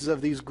portraits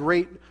of these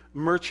great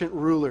merchant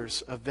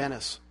rulers of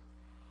Venice.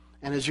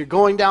 And as you're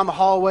going down the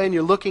hallway and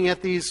you're looking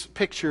at these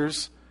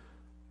pictures,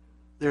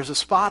 there's a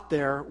spot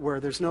there where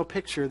there's no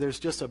picture, there's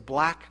just a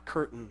black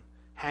curtain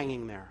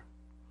hanging there.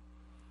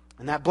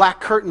 And that black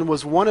curtain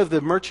was one of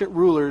the merchant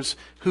rulers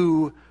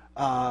who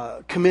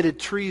committed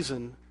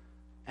treason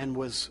and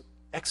was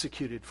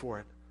executed for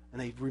it. And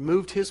they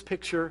removed his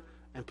picture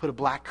and put a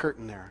black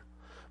curtain there.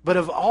 But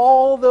of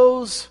all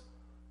those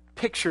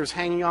pictures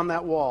hanging on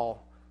that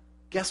wall,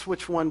 guess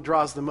which one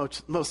draws the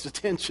most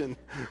attention?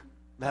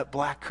 That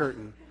black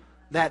curtain.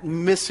 That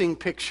missing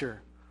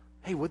picture.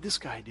 Hey, what'd this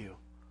guy do?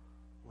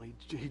 Well,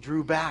 he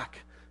drew back.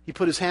 He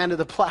put his hand to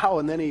the plow,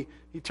 and then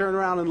he turned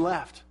around and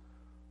left.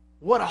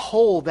 What a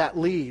hole that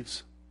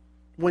leaves.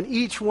 When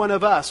each one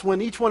of us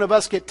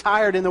get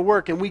tired in the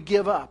work and we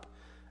give up,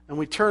 and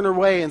we turn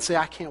away and say,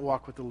 I can't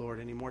walk with the Lord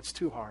anymore. It's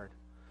too hard.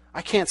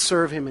 I can't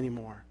serve Him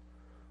anymore.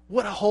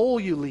 What a hole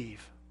you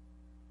leave.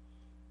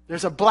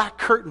 There's a black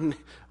curtain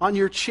on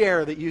your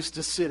chair that you used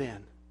to sit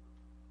in.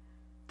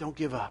 Don't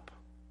give up.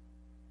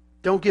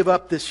 Don't give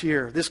up this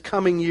year, this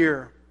coming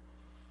year.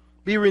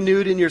 Be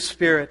renewed in your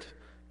spirit.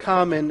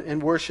 Come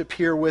and worship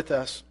here with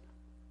us.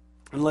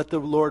 And let the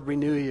Lord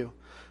renew you.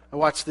 I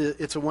watched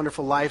It's a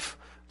Wonderful Life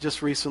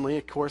just recently,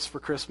 of course, for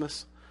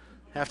Christmas.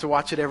 I have to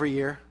watch it every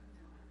year.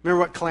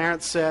 Remember what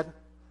Clarence said?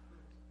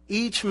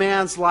 Each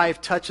man's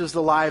life touches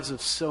the lives of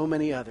so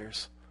many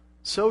others.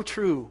 So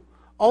true.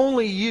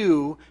 Only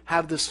you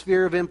have the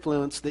sphere of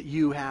influence that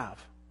you have.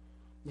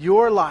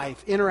 Your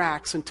life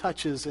interacts and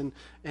touches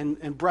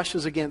and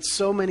brushes against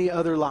so many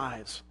other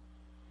lives.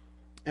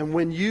 And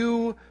when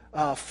you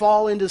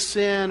fall into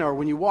sin, or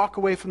when you walk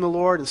away from the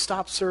Lord and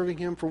stop serving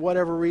Him for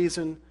whatever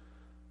reason,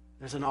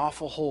 there's an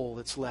awful hole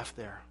that's left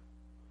there.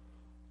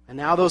 And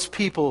now those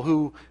people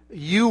who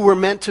you were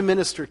meant to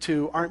minister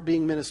to aren't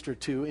being ministered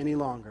to any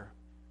longer.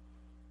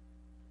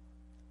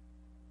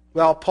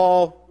 Well,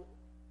 Paul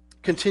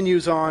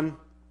continues on,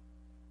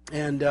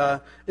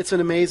 and it's an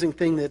amazing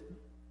thing that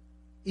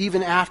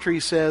even after he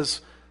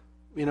says,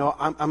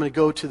 I'm going to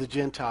go to the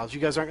Gentiles. You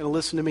guys aren't going to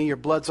listen to me. Your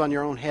blood's on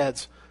your own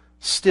heads.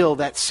 Still,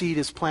 that seed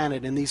is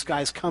planted, and these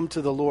guys come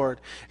to the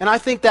Lord. And I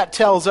think that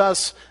tells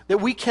us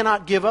that we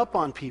cannot give up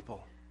on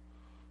people.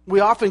 We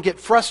often get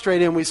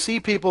frustrated and we see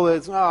people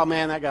that, oh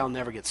man, that guy will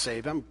never get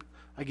saved.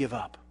 I give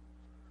up.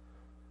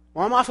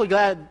 Well, I'm awfully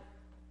glad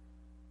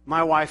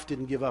my wife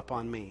didn't give up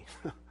on me.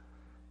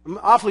 I'm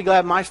awfully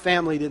glad my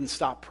family didn't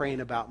stop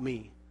praying about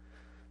me.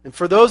 And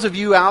for those of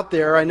you out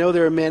there, I know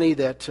there are many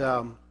that,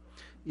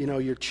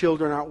 your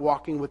children aren't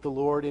walking with the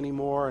Lord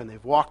anymore, and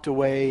they've walked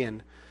away,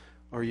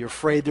 or you're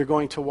afraid they're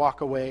going to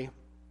walk away.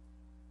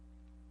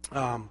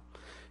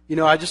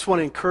 I just want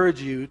to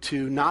encourage you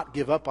to not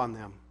give up on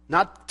them.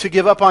 Not to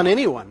give up on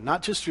anyone,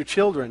 not just your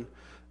children,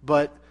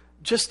 but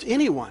just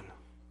anyone.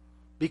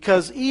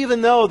 Because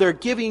even though they're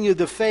giving you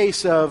the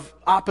face of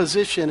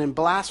opposition and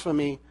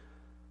blasphemy,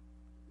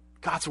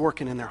 God's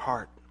working in their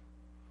heart.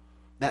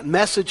 That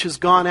message has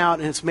gone out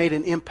and it's made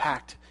an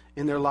impact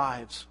in their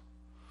lives.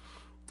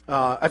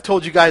 I've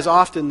told you guys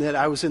often that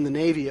I was in the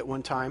Navy at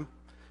one time,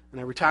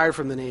 and I retired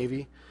from the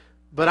Navy.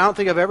 But I don't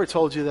think I've ever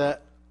told you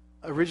that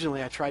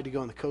originally I tried to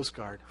go in the Coast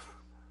Guard.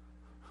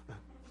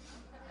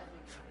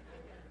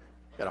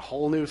 Got a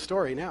whole new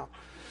story now.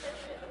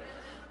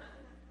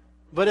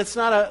 But it's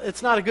not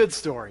a good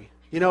story.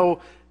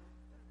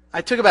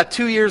 I took about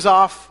 2 years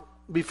off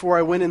before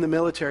I went in the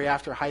military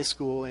after high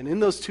school, and in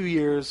those 2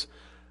 years,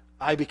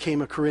 I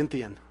became a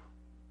Corinthian.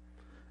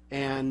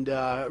 And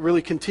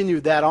really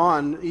continued that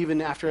on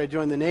even after I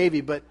joined the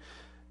Navy. But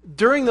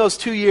during those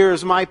 2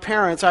 years,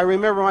 I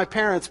remember my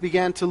parents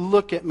began to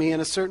look at me in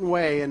a certain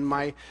way, and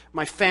my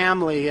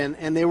family,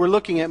 and they were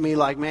looking at me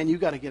like, man, you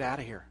got to get out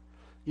of here.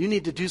 You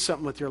need to do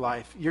something with your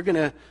life. You're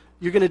gonna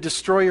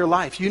destroy your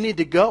life. You need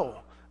to go.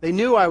 They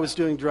knew I was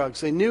doing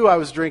drugs. They knew I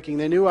was drinking.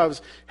 They knew I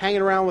was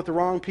hanging around with the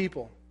wrong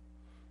people.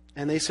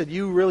 And they said,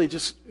 you really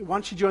why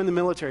don't you join the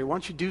military? Why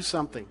don't you do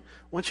something?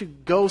 Why don't you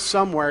go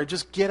somewhere?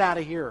 Just get out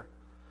of here.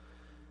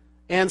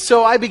 And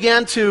so I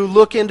began to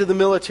look into the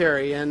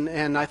military,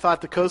 and I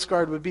thought the Coast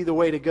Guard would be the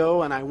way to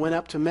go. And I went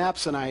up to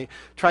MEPS, and I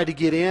tried to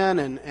get in,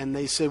 and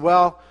they said,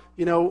 well,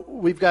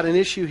 we've got an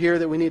issue here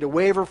that we need a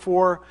waiver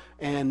for,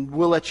 and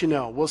we'll let you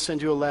know. We'll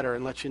send you a letter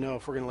and let you know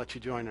if we're going to let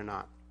you join or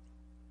not.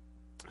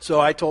 So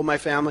I told my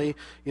family,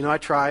 I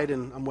tried,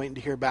 and I'm waiting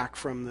to hear back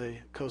from the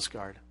Coast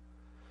Guard.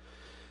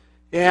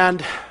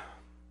 And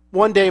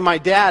one day my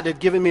dad had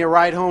given me a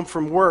ride home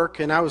from work,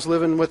 and I was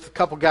living with a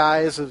couple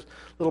guys, a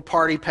little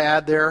party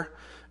pad there,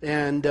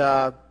 and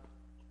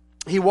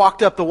he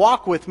walked up the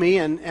walk with me,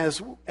 and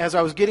as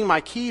I was getting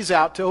my keys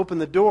out to open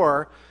the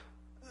door,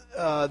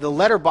 the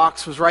letter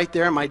box was right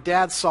there, and my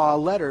dad saw a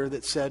letter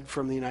that said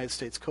from the United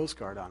States Coast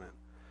Guard on it.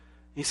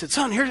 He said,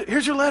 son,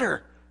 here's your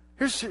letter.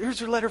 Here's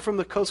your letter from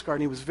the Coast Guard.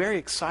 And he was very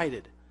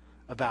excited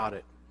about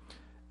it.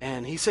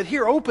 And he said,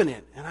 here, open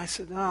it. And I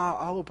said, no,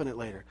 I'll open it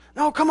later.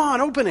 No, come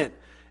on, open it.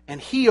 And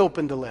he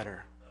opened the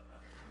letter.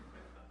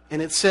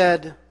 And it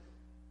said,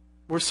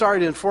 we're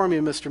sorry to inform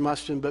you, Mr.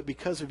 Mustian, but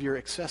because of your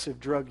excessive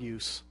drug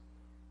use,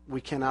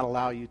 we cannot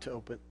allow you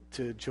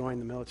to join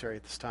the military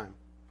at this time.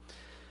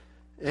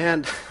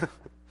 And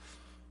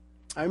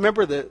I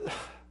remember the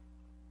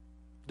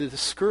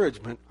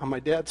discouragement on my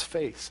dad's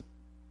face.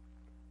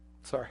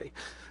 Sorry.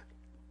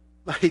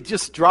 He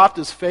just dropped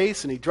his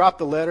face, and he dropped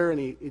the letter, and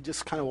he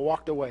just kind of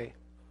walked away.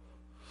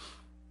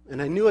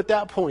 And I knew at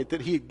that point that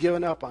he had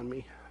given up on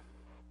me,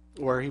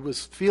 or he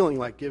was feeling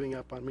like giving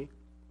up on me.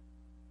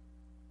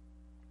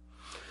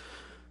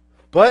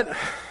 But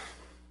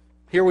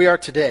here we are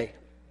today.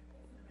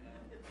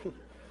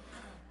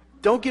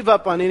 Don't give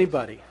up on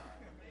anybody.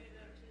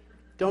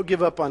 Don't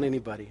give up on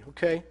anybody,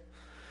 okay?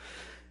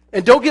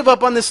 And don't give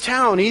up on this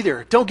town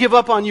either. Don't give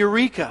up on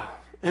Eureka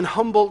and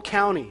Humboldt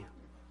County.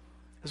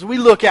 As we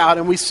look out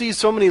and we see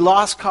so many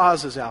lost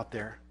causes out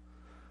there,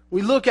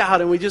 we look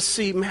out and we just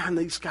see, man,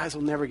 these guys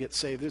will never get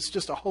saved. It's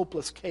just a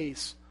hopeless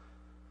case.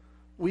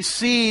 We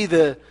see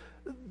the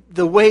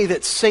way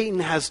that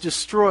Satan has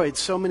destroyed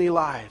so many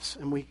lives,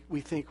 and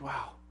we think,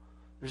 wow,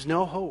 there's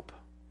no hope.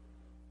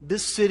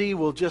 This city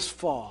will just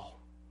fall,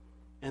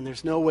 and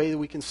there's no way that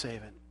we can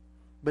save it.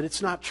 But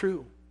it's not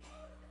true.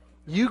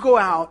 You go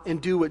out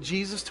and do what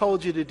Jesus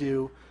told you to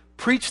do.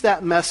 Preach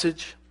that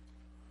message.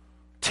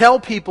 Tell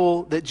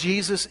people that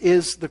Jesus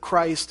is the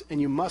Christ,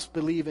 and you must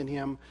believe in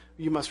Him.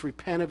 You must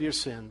repent of your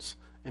sins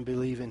and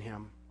believe in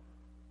Him.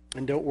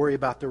 And don't worry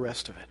about the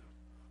rest of it.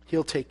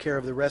 He'll take care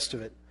of the rest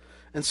of it.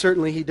 And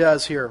certainly He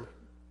does here.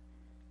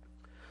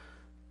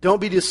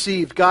 Don't be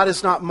deceived. God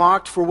is not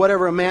mocked, for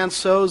whatever a man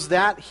sows,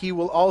 that he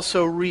will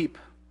also reap.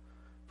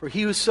 For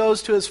he who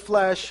sows to his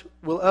flesh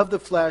will of the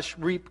flesh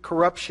reap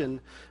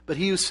corruption, but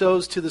he who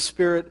sows to the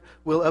Spirit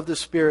will of the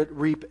Spirit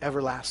reap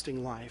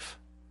everlasting life.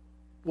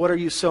 What are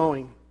you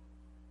sowing?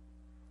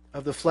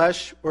 Of the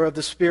flesh or of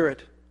the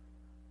Spirit?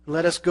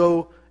 Let us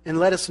go, and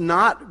let us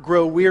not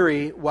grow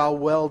weary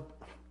while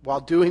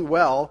doing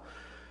well,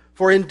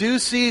 for in due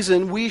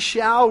season we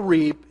shall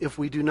reap if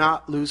we do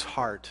not lose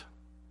heart.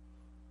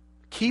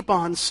 Keep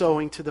on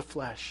sowing to the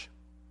flesh,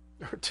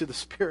 or to the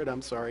Spirit,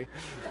 I'm sorry.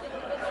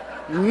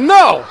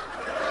 No!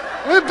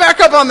 Let me back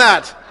up on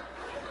that.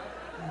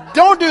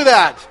 Don't do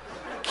that.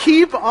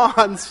 Keep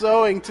on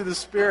sowing to the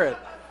Spirit.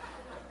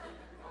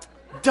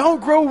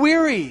 Don't grow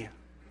weary.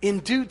 In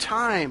due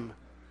time,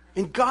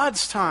 in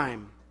God's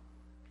time,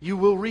 you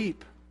will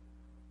reap.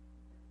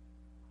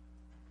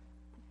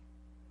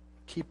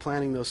 Keep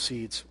planting those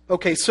seeds.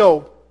 Okay,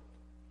 so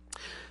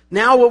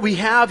Now what we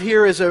have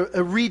here is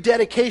a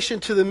rededication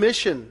to the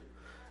mission.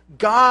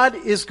 God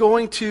is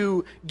going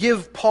to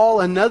give Paul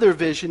another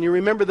vision. You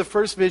remember the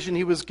first vision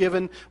he was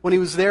given when he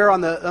was there on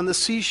the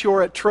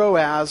seashore at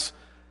Troas.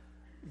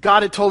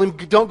 God had told him,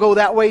 don't go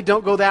that way,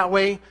 don't go that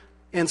way.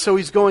 And so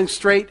he's going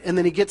straight, and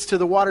then he gets to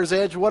the water's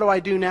edge. What do I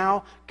do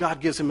now?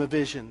 God gives him a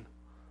vision.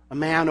 A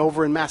man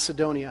over in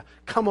Macedonia,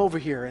 come over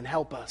here and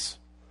help us.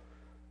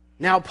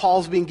 Now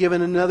Paul's being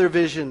given another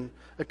vision,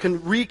 a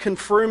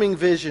reconfirming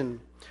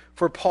vision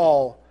for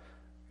Paul.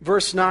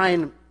 Verse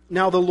 9,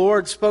 now the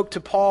Lord spoke to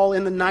Paul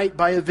in the night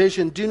by a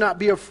vision. Do not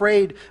be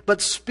afraid,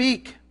 but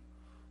speak,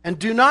 and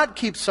do not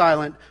keep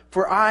silent,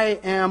 for I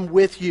am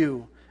with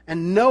you,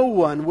 and no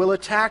one will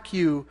attack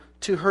you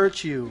to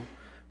hurt you,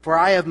 for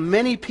I have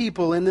many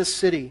people in this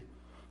city.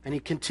 And he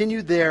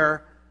continued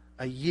there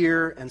 1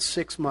 year and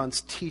 6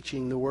 months,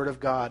 teaching the word of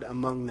God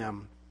among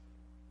them.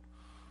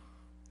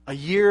 1.5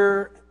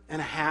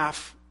 years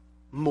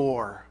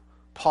more,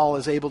 Paul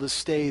is able to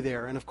stay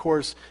there, and of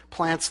course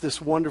plants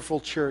this wonderful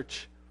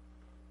church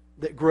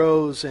that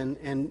grows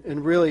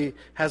and really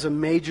has a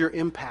major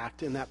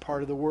impact in that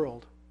part of the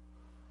world.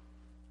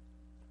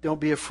 Don't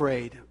be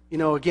afraid.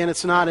 Again,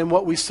 it's not in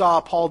what we saw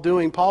Paul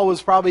doing. Paul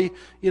was probably,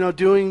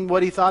 doing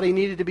what he thought he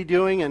needed to be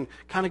doing and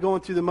kind of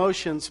going through the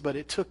motions, but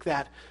it took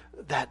that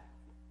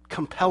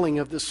compelling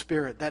of the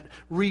Spirit, that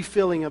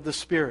refilling of the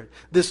Spirit.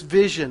 This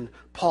vision,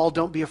 Paul,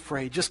 don't be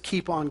afraid. Just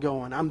keep on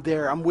going. I'm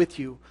there. I'm with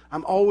you.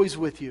 I'm always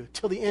with you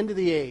till the end of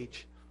the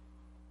age.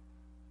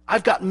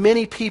 I've got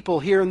many people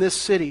here in this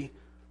city.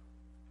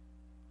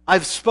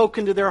 I've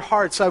spoken to their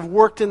hearts. I've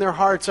worked in their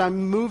hearts.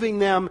 I'm moving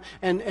them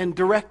and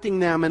directing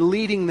them and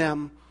leading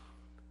them.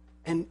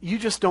 And you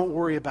just don't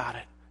worry about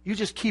it. You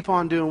just keep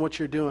on doing what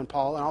you're doing,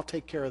 Paul, and I'll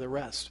take care of the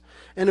rest.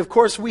 And of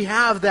course, we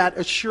have that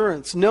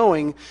assurance,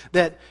 knowing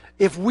that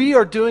if we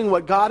are doing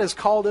what God has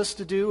called us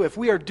to do, if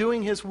we are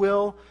doing His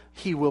will,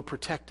 He will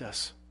protect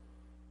us.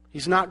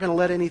 He's not going to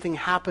let anything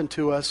happen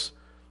to us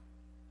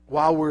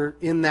while we're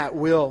in that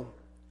will.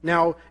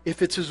 Now,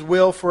 if it's His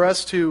will for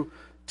us to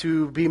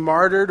be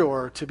martyred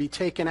or to be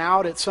taken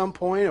out at some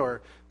point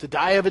or to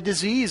die of a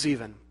disease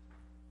even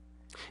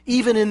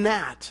in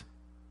that,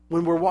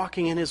 when we're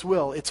walking in His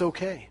will, it's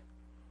okay.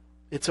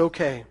 It's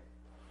okay.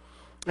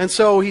 And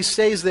so he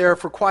stays there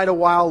for quite a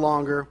while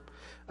longer.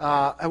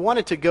 I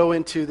wanted to go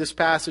into this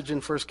passage in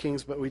 1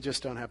 Kings, but we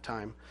just don't have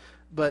time.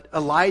 But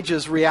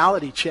Elijah's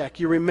reality check.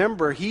 You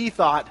remember, he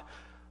thought,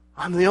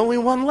 I'm the only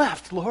one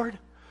left, Lord.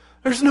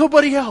 There's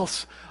nobody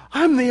else.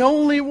 I'm the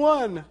only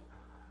one.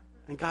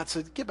 And God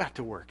said, get back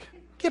to work.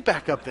 Get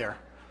back up there.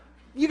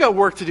 You got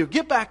work to do.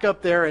 Get back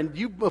up there and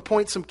you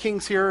appoint some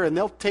kings here and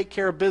they'll take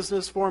care of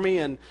business for me.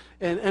 And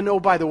oh,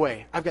 by the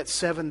way, I've got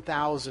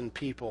 7,000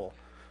 people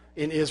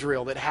in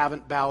Israel that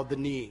haven't bowed the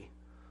knee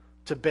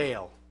to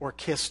Baal or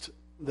kissed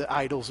the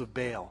idols of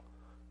Baal.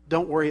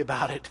 Don't worry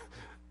about it,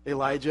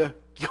 Elijah.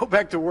 Go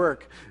back to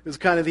work. It was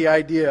kind of the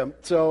idea.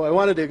 So I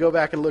wanted to go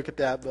back and look at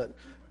that, but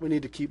we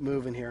need to keep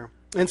moving here.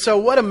 And so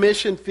what a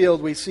mission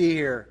field we see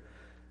here.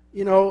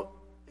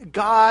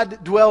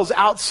 God dwells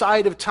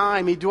outside of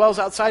time. He dwells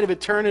outside of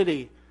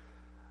eternity.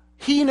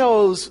 He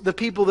knows the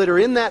people that are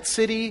in that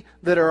city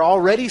that are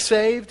already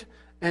saved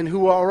and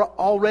who are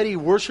already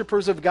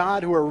worshipers of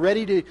God, who are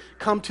ready to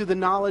come to the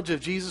knowledge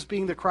of Jesus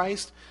being the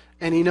Christ.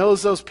 And He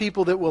knows those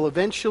people that will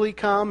eventually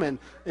come and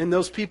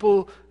those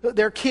people,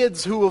 their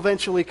kids who will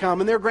eventually come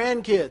and their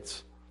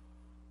grandkids.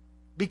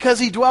 Because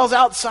He dwells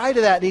outside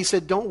of that. And He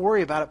said, don't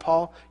worry about it,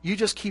 Paul. You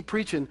just keep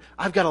preaching.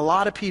 I've got a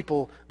lot of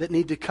people that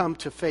need to come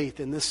to faith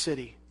in this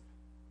city.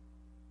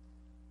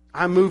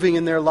 I'm moving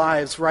in their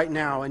lives right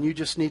now, and you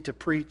just need to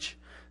preach.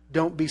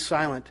 Don't be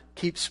silent.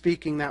 Keep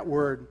speaking that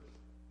word.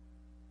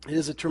 It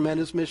is a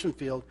tremendous mission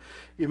field.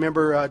 You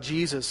remember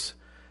Jesus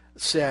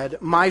said,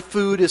 my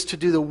food is to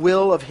do the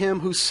will of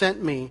Him who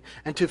sent me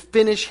and to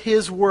finish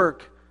His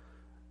work.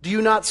 Do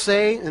you not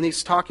say, and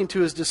He's talking to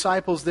His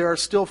disciples, there are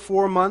still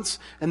 4 months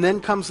and then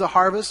comes the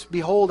harvest?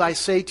 Behold, I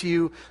say to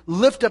you,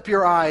 lift up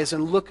your eyes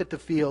and look at the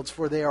fields,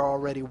 for they are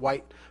already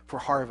white for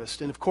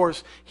harvest. And of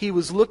course, He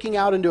was looking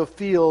out into a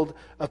field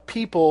of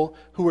people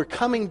who were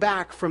coming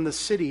back from the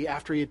city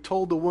after He had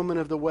told the woman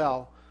of the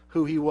well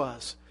who He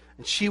was.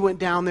 And she went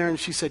down there and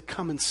she said,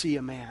 come and see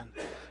a man.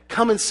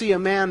 Come and see a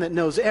man that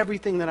knows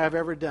everything that I've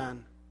ever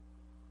done.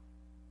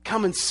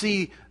 Come and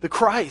see the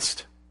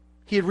Christ.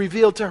 He had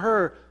revealed to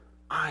her,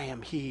 I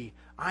am He.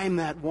 I am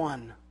that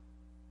one.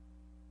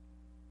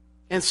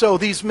 And so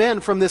these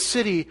men from this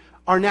city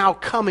are now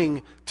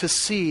coming to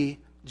see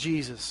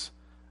Jesus.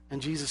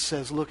 And Jesus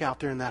says, look out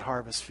there in that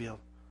harvest field.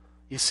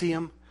 You see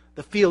Him?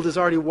 The field is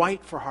already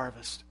white for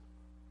harvest.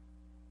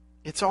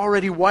 It's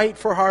already white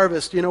for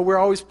harvest. We're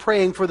always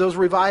praying for those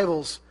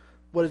revivals.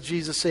 What did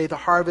Jesus say? The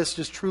harvest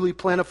is truly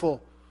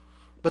plentiful,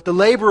 but the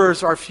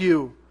laborers are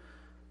few.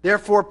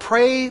 Therefore,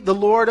 pray the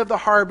Lord of the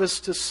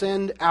harvest to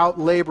send out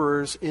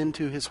laborers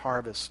into His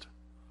harvest.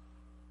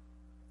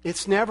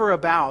 It's never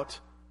about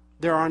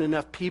there aren't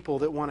enough people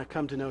that want to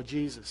come to know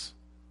Jesus.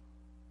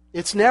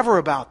 It's never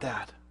about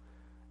that.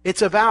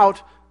 It's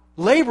about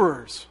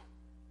laborers.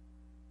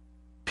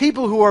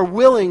 People who are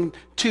willing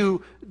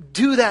to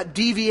do that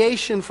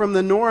deviation from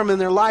the norm in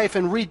their life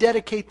and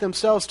rededicate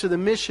themselves to the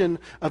mission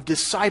of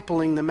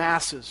discipling the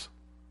masses.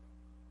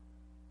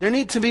 There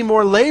need to be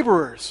more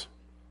laborers.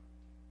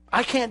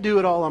 I can't do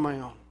it all on my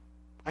own.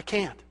 I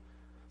can't.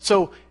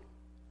 So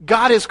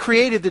God has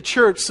created the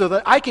church so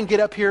that I can get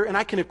up here and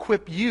I can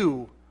equip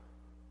you.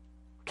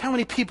 How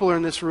many people are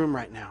in this room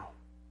right now?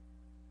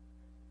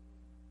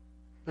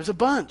 There's a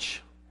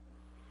bunch.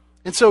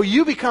 And so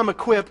you become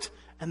equipped,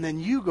 and then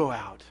you go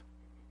out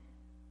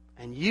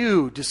and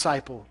you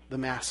disciple the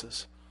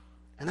masses.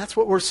 And that's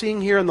what we're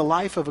seeing here in the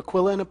life of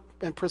Aquila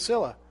and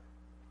Priscilla.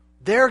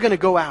 They're going to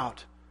go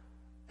out,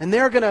 and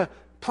they're going to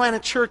plant a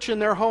church in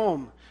their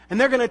home, and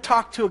they're going to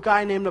talk to a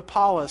guy named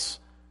Apollos,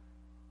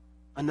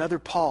 another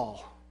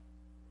Paul.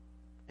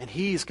 And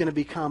he's going to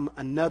become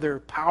another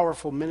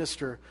powerful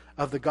minister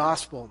of the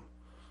gospel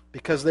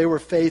because they were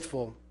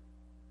faithful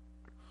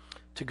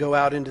to go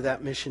out into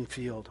that mission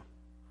field.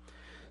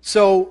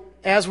 So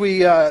as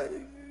we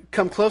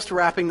come close to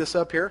wrapping this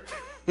up here,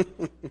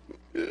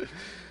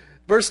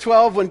 verse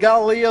 12, when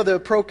Galileo, the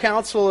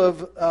proconsul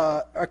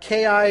of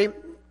Achaia,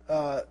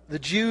 the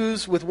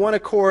Jews with one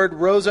accord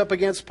rose up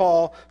against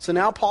Paul. So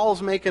now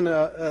Paul's making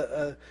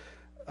a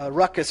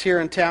ruckus here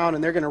in town,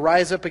 and they're going to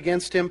rise up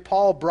against him.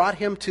 Paul brought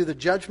him to the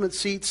judgment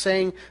seat,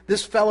 saying,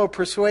 "This fellow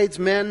persuades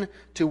men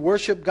to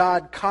worship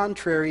God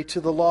contrary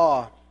to the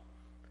law."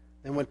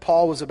 And when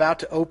Paul was about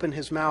to open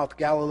his mouth,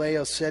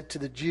 Galileo said to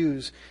the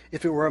Jews,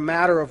 "If it were a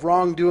matter of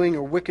wrongdoing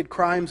or wicked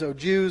crimes, O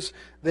Jews,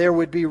 there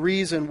would be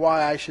reason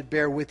why I should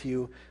bear with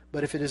you.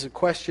 But if it is a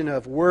question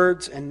of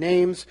words and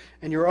names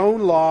and your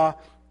own law,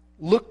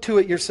 look to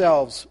it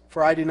yourselves,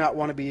 for I do not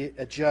want to be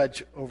a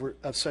judge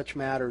of such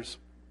matters."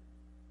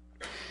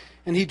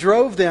 And he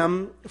drove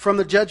them from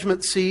the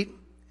judgment seat,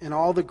 and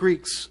all the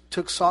Greeks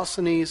took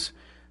Sosthenes,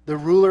 the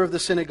ruler of the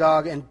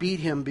synagogue, and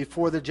beat him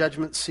before the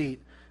judgment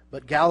seat.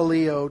 But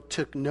Galileo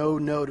took no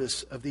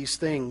notice of these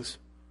things.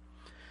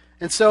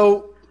 And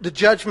so the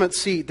judgment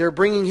seat, they're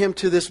bringing him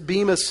to this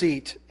bema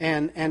seat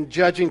and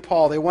judging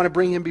Paul. They want to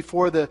bring him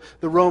before the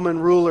Roman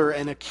ruler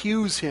and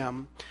accuse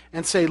him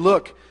and say,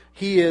 look,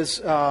 he's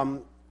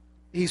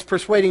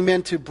persuading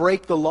men to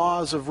break the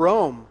laws of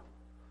Rome.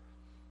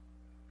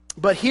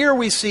 But here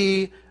we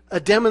see a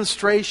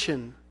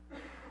demonstration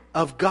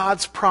of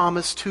God's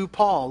promise to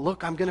Paul.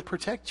 Look, I'm going to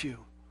protect you.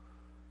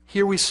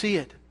 Here we see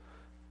it.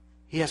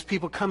 He has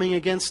people coming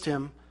against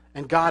him,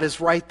 and God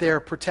is right there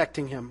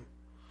protecting him.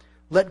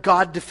 Let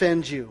God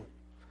defend you.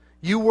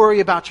 You worry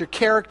about your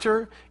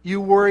character,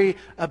 you worry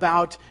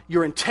about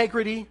your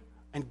integrity,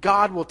 and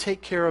God will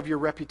take care of your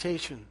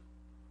reputation.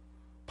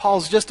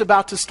 Paul's just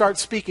about to start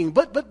speaking,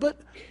 but,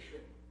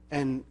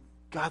 and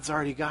God's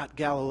already got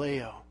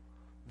Galileo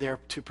there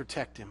to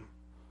protect him.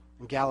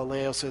 And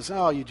Galileo says,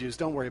 "Oh, you Jews,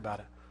 don't worry about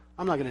it.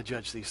 I'm not going to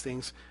judge these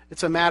things.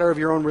 It's a matter of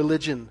your own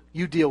religion.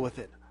 You deal with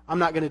it. I'm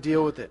not going to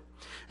deal with it."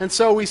 And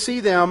so we see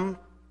them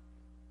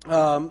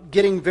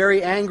getting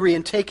very angry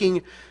and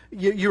taking...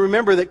 You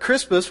remember that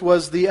Crispus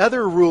was the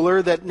other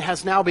ruler that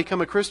has now become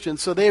a Christian.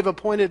 So they've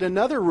appointed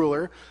another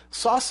ruler,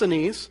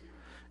 Sosthenes.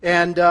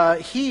 And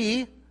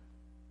he,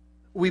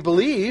 we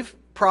believe,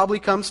 probably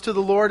comes to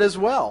the Lord as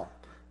well.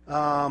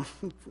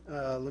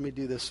 Let me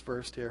do this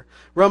first here.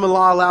 Roman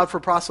law allowed for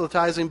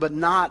proselytizing, but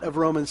not of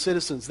Roman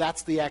citizens.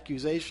 That's the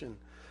accusation.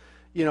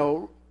 You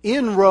know,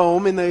 in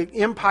Rome, in the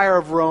Empire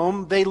of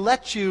Rome, they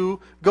let you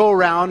go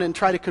around and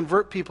try to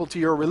convert people to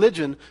your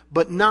religion,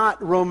 but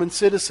not Roman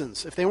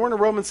citizens. If they weren't a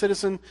Roman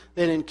citizen,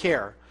 they didn't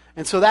care.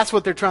 And so that's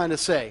what they're trying to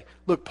say.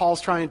 Look,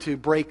 Paul's trying to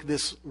break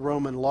this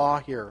Roman law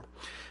here.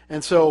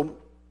 And so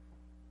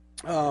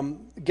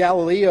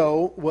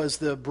Galileo was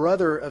the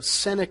brother of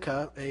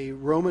Seneca, a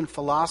Roman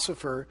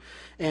philosopher.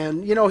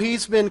 And, you know,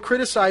 he's been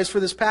criticized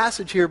for this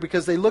passage here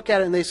because they look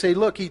at it and they say,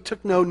 look, he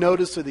took no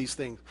notice of these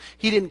things.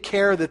 He didn't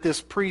care that this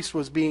priest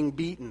was being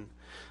beaten.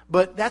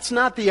 But that's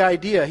not the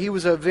idea. He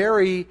was a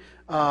very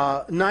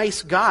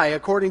nice guy,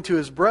 according to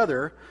his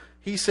brother.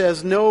 He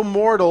says, "No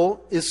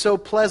mortal is so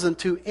pleasant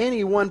to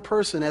any one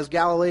person as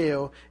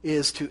Galileo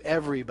is to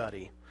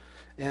everybody."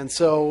 And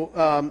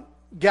so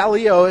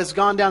Galileo has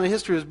gone down in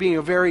history as being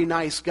a very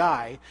nice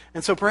guy.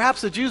 And so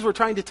perhaps the Jews were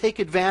trying to take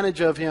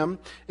advantage of him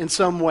in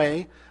some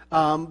way.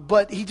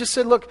 But he just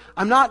said, look,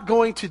 I'm not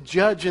going to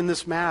judge in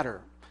this matter.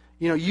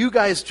 You know, you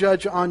guys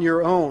judge on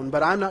your own,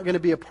 but I'm not going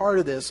to be a part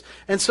of this.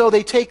 And so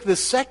they take the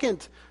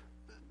second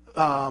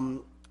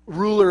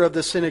ruler of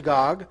the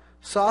synagogue,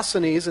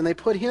 Sosthenes, and they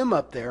put him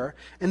up there.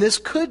 And this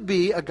could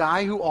be a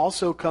guy who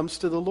also comes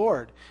to the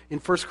Lord. In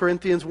 1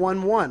 Corinthians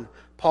 1:1,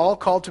 Paul,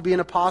 called to be an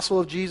apostle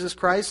of Jesus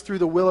Christ through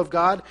the will of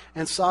God,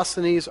 and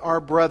Sosthenes,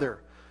 our brother.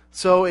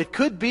 So it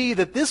could be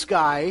that this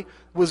guy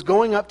was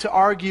going up to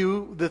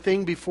argue the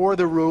thing before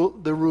the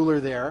ruler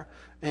there,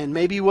 and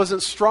maybe he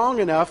wasn't strong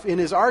enough in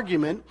his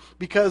argument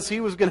because he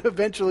was going to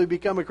eventually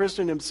become a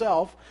Christian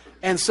himself,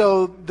 and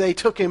so they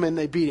took him and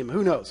they beat him.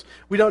 Who knows?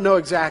 We don't know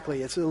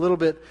exactly. It's a little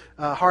bit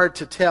hard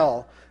to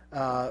tell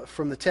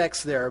from the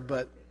text there,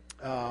 but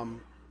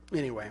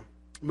anyway,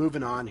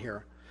 moving on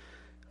here.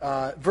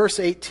 Verse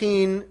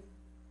 18,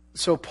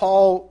 So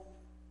Paul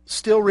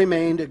still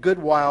remained a good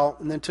while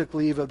and then took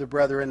leave of the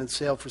brethren and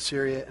sailed for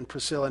Syria, and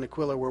Priscilla and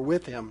Aquila were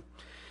with him.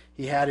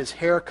 He had his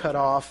hair cut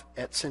off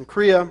at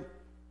Cenchrea,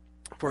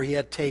 for he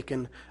had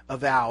taken a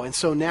vow. And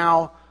so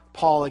now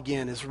Paul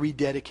again is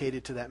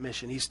rededicated to that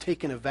mission. He's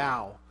taken a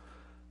vow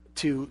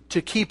to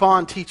keep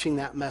on teaching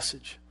that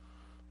message,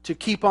 to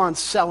keep on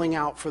selling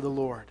out for the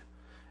Lord.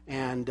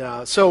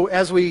 And so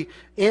as we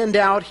end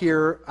out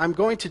here, I'm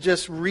going to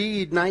just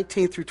read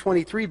 19 through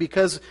 23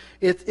 because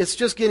it's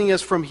just getting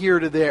us from here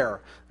to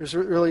there. There's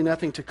really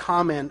nothing to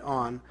comment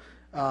on.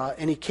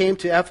 And he came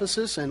to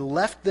Ephesus and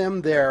left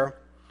them there,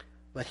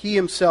 but he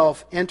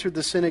himself entered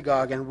the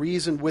synagogue and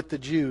reasoned with the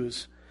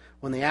Jews.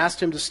 When they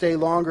asked him to stay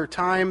longer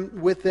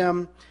time with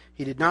them,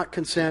 he did not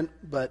consent,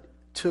 but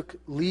took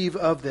leave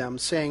of them,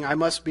 saying, I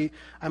must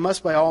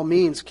by all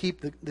means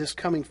keep this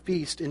coming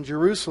feast in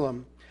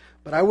Jerusalem.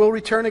 But I will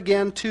return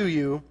again to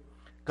you,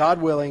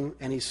 God willing.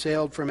 And he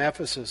sailed from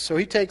Ephesus. So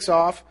he takes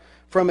off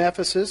from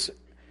Ephesus.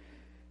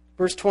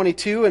 Verse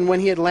 22, and when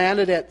he had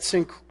landed at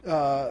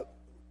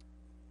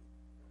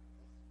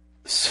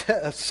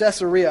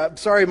Caesarea, I'm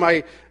sorry,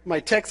 my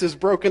text is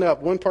broken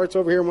up. One part's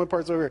over here and one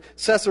part's over here.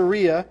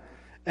 Caesarea,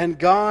 and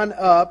gone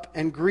up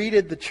and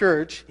greeted the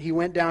church, he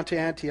went down to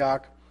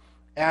Antioch.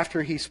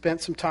 After he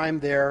spent some time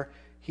there,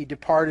 he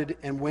departed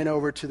and went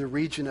over to the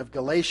region of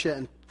Galatia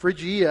and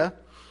Phrygia,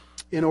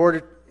 in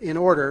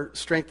order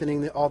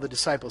strengthening all the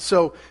disciples.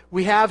 So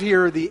we have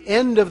here the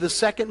end of the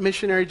second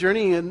missionary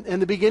journey and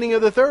the beginning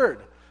of the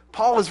third.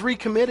 Paul is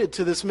recommitted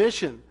to this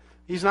mission.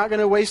 He's not going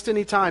to waste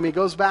any time. He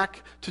goes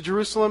back to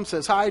Jerusalem,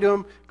 says hi to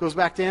him, goes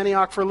back to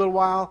Antioch for a little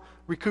while,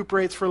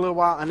 recuperates for a little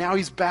while, and now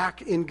he's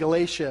back in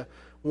Galatia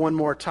one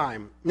more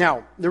time.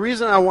 Now, the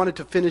reason I wanted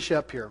to finish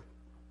up here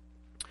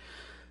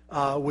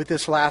with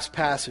this last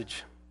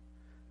passage,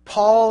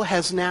 Paul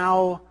has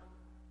now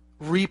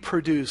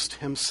reproduced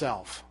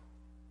himself.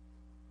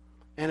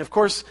 And of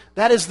course,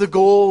 that is the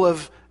goal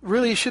of,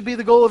 really should be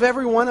the goal of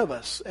every one of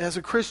us as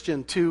a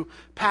Christian, to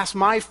pass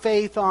my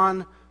faith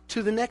on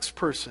to the next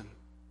person.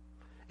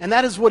 And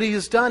that is what he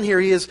has done here.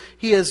 He has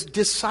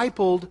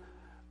discipled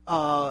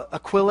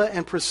Aquila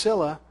and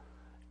Priscilla,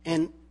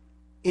 and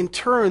in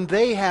turn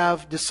they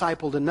have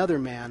discipled another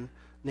man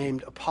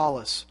named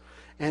Apollos.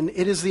 And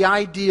it is the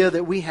idea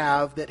that we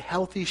have that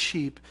healthy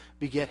sheep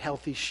beget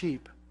healthy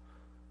sheep.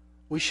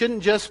 We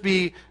shouldn't just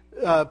be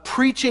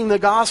preaching the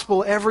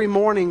gospel every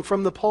morning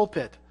from the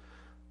pulpit.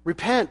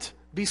 Repent,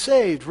 be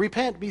saved.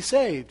 Repent, be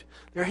saved.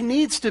 There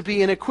needs to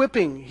be an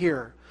equipping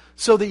here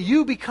so that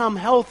you become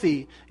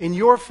healthy in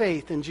your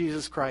faith in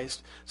Jesus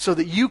Christ, so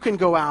that you can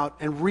go out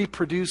and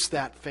reproduce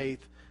that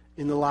faith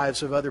in the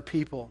lives of other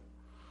people.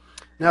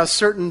 Now, a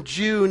certain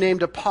Jew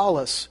named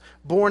Apollos,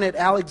 born at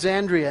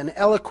Alexandria, an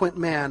eloquent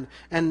man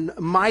and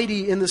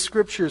mighty in the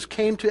Scriptures,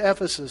 came to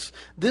Ephesus.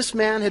 This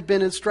man had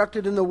been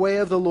instructed in the way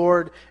of the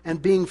Lord,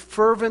 and being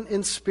fervent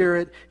in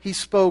spirit, he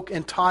spoke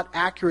and taught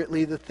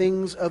accurately the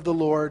things of the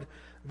Lord,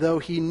 though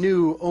he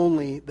knew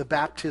only the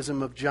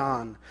baptism of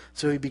John.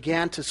 So he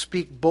began to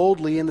speak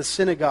boldly in the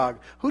synagogue.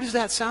 Who does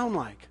that sound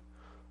like?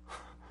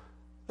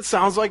 It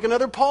sounds like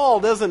another Paul,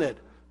 doesn't it?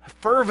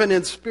 Fervent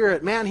in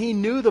spirit. Man, he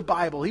knew the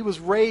Bible. He was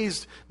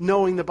raised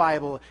knowing the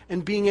Bible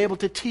and being able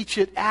to teach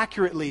it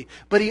accurately.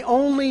 But he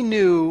only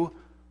knew,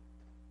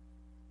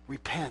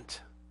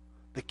 repent.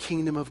 The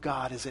kingdom of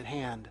God is at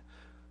hand.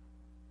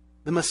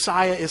 The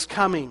Messiah is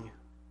coming.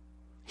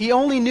 He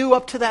only knew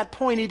up to that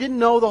point. He didn't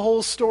know the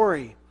whole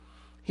story.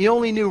 He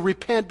only knew,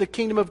 repent, the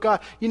kingdom of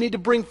God. You need to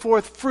bring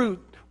forth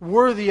fruit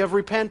worthy of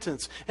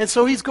repentance. And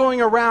so he's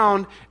going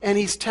around and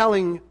he's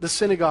telling the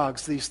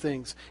synagogues these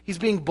things. He's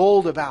being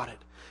bold about it.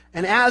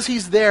 And as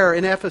he's there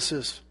in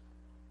Ephesus,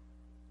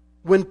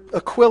 when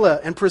Aquila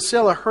and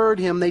Priscilla heard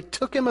him, they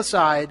took him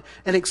aside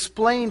and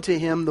explained to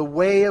him the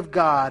way of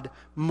God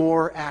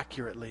more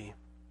accurately.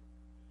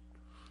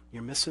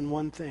 You're missing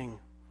one thing,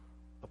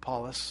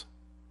 Apollos.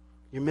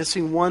 You're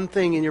missing one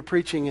thing in your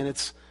preaching, and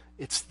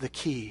it's the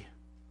key.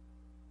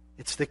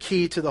 It's the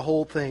key to the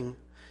whole thing.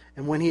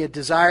 And when he had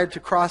desired to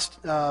cross,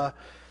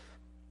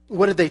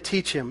 what did they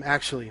teach him,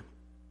 actually?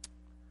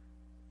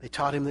 They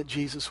taught him that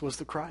Jesus was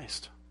the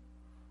Christ.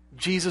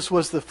 Jesus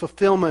was the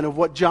fulfillment of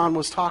what John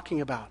was talking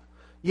about.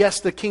 Yes,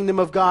 the kingdom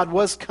of God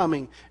was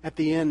coming at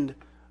the end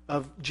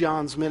of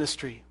John's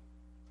ministry.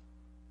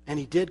 And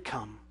he did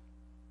come.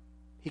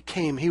 He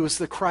came. He was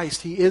the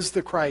Christ. He is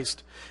the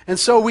Christ. And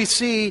so we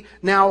see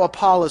now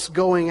Apollos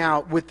going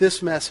out with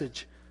this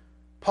message.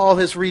 Paul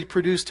has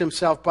reproduced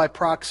himself by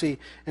proxy,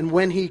 and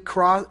when he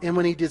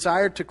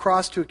desired to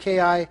cross to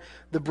Achaia,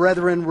 the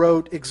brethren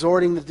wrote,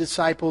 exhorting the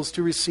disciples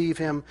to receive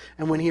him.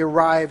 And when he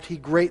arrived, he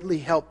greatly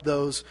helped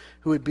those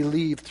who had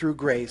believed through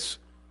grace.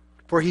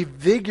 For he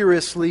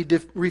vigorously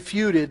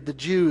refuted the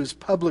Jews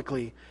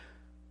publicly,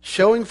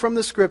 showing from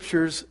the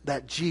Scriptures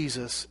that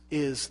Jesus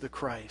is the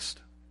Christ.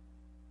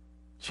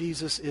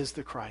 Jesus is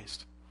the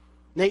Christ.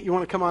 Nate, you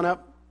want to come on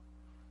up?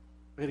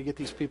 We're going to get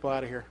these people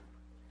out of here.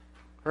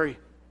 Hurry.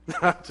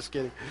 Just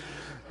kidding.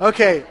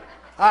 Okay,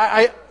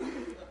 a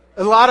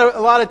lot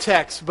of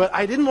text, but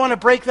I didn't want to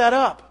break that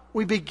up.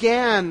 We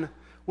began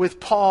with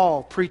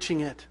Paul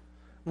preaching it.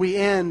 We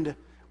end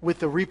with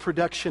the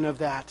reproduction of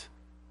that.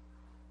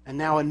 And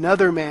now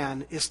another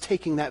man is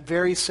taking that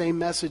very same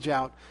message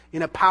out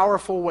in a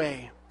powerful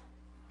way.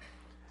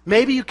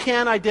 Maybe you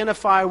can't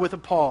identify with a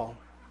Paul.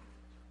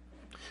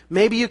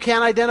 Maybe you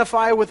can't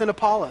identify with an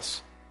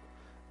Apollos.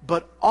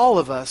 But all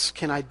of us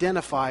can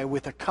identify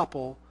with a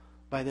couple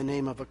by the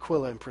name of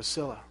Aquila and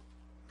Priscilla.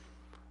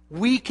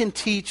 We can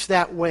teach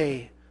that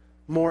way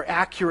more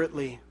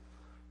accurately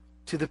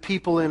to the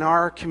people in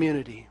our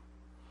community.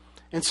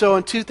 And so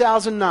in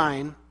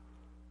 2009,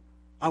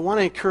 I want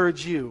to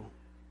encourage you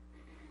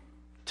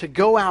to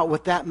go out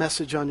with that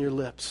message on your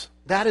lips.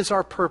 That is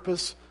our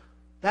purpose.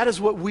 That is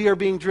what we are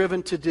being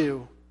driven to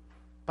do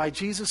by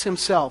Jesus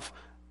Himself.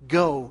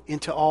 Go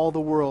into all the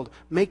world.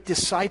 Make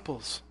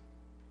disciples.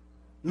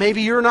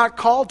 Maybe you're not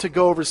called to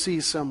go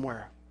overseas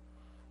somewhere,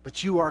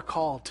 but you are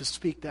called to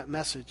speak that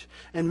message.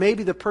 And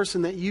maybe the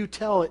person that you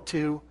tell it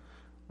to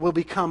will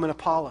become an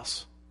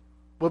Apollos,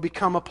 will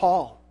become a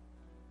Paul.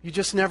 You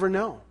just never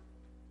know.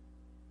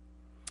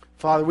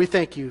 Father, we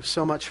thank you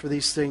so much for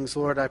these things,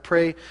 Lord. I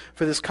pray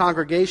for this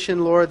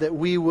congregation, Lord, that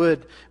we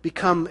would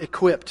become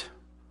equipped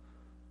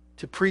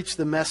to preach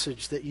the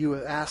message that you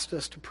have asked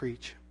us to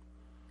preach.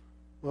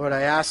 Lord,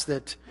 I ask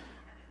that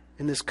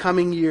in this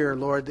coming year,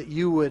 Lord, that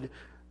you would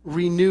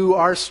renew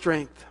our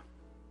strength,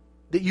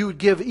 that you would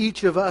give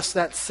each of us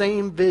that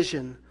same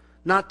vision,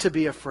 not to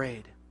be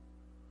afraid,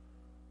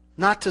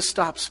 not to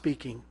stop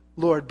speaking,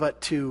 Lord, but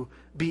to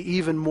be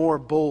even more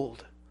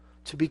bold,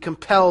 to be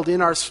compelled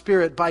in our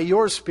spirit, by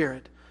your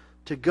Spirit,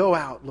 to go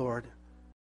out, Lord,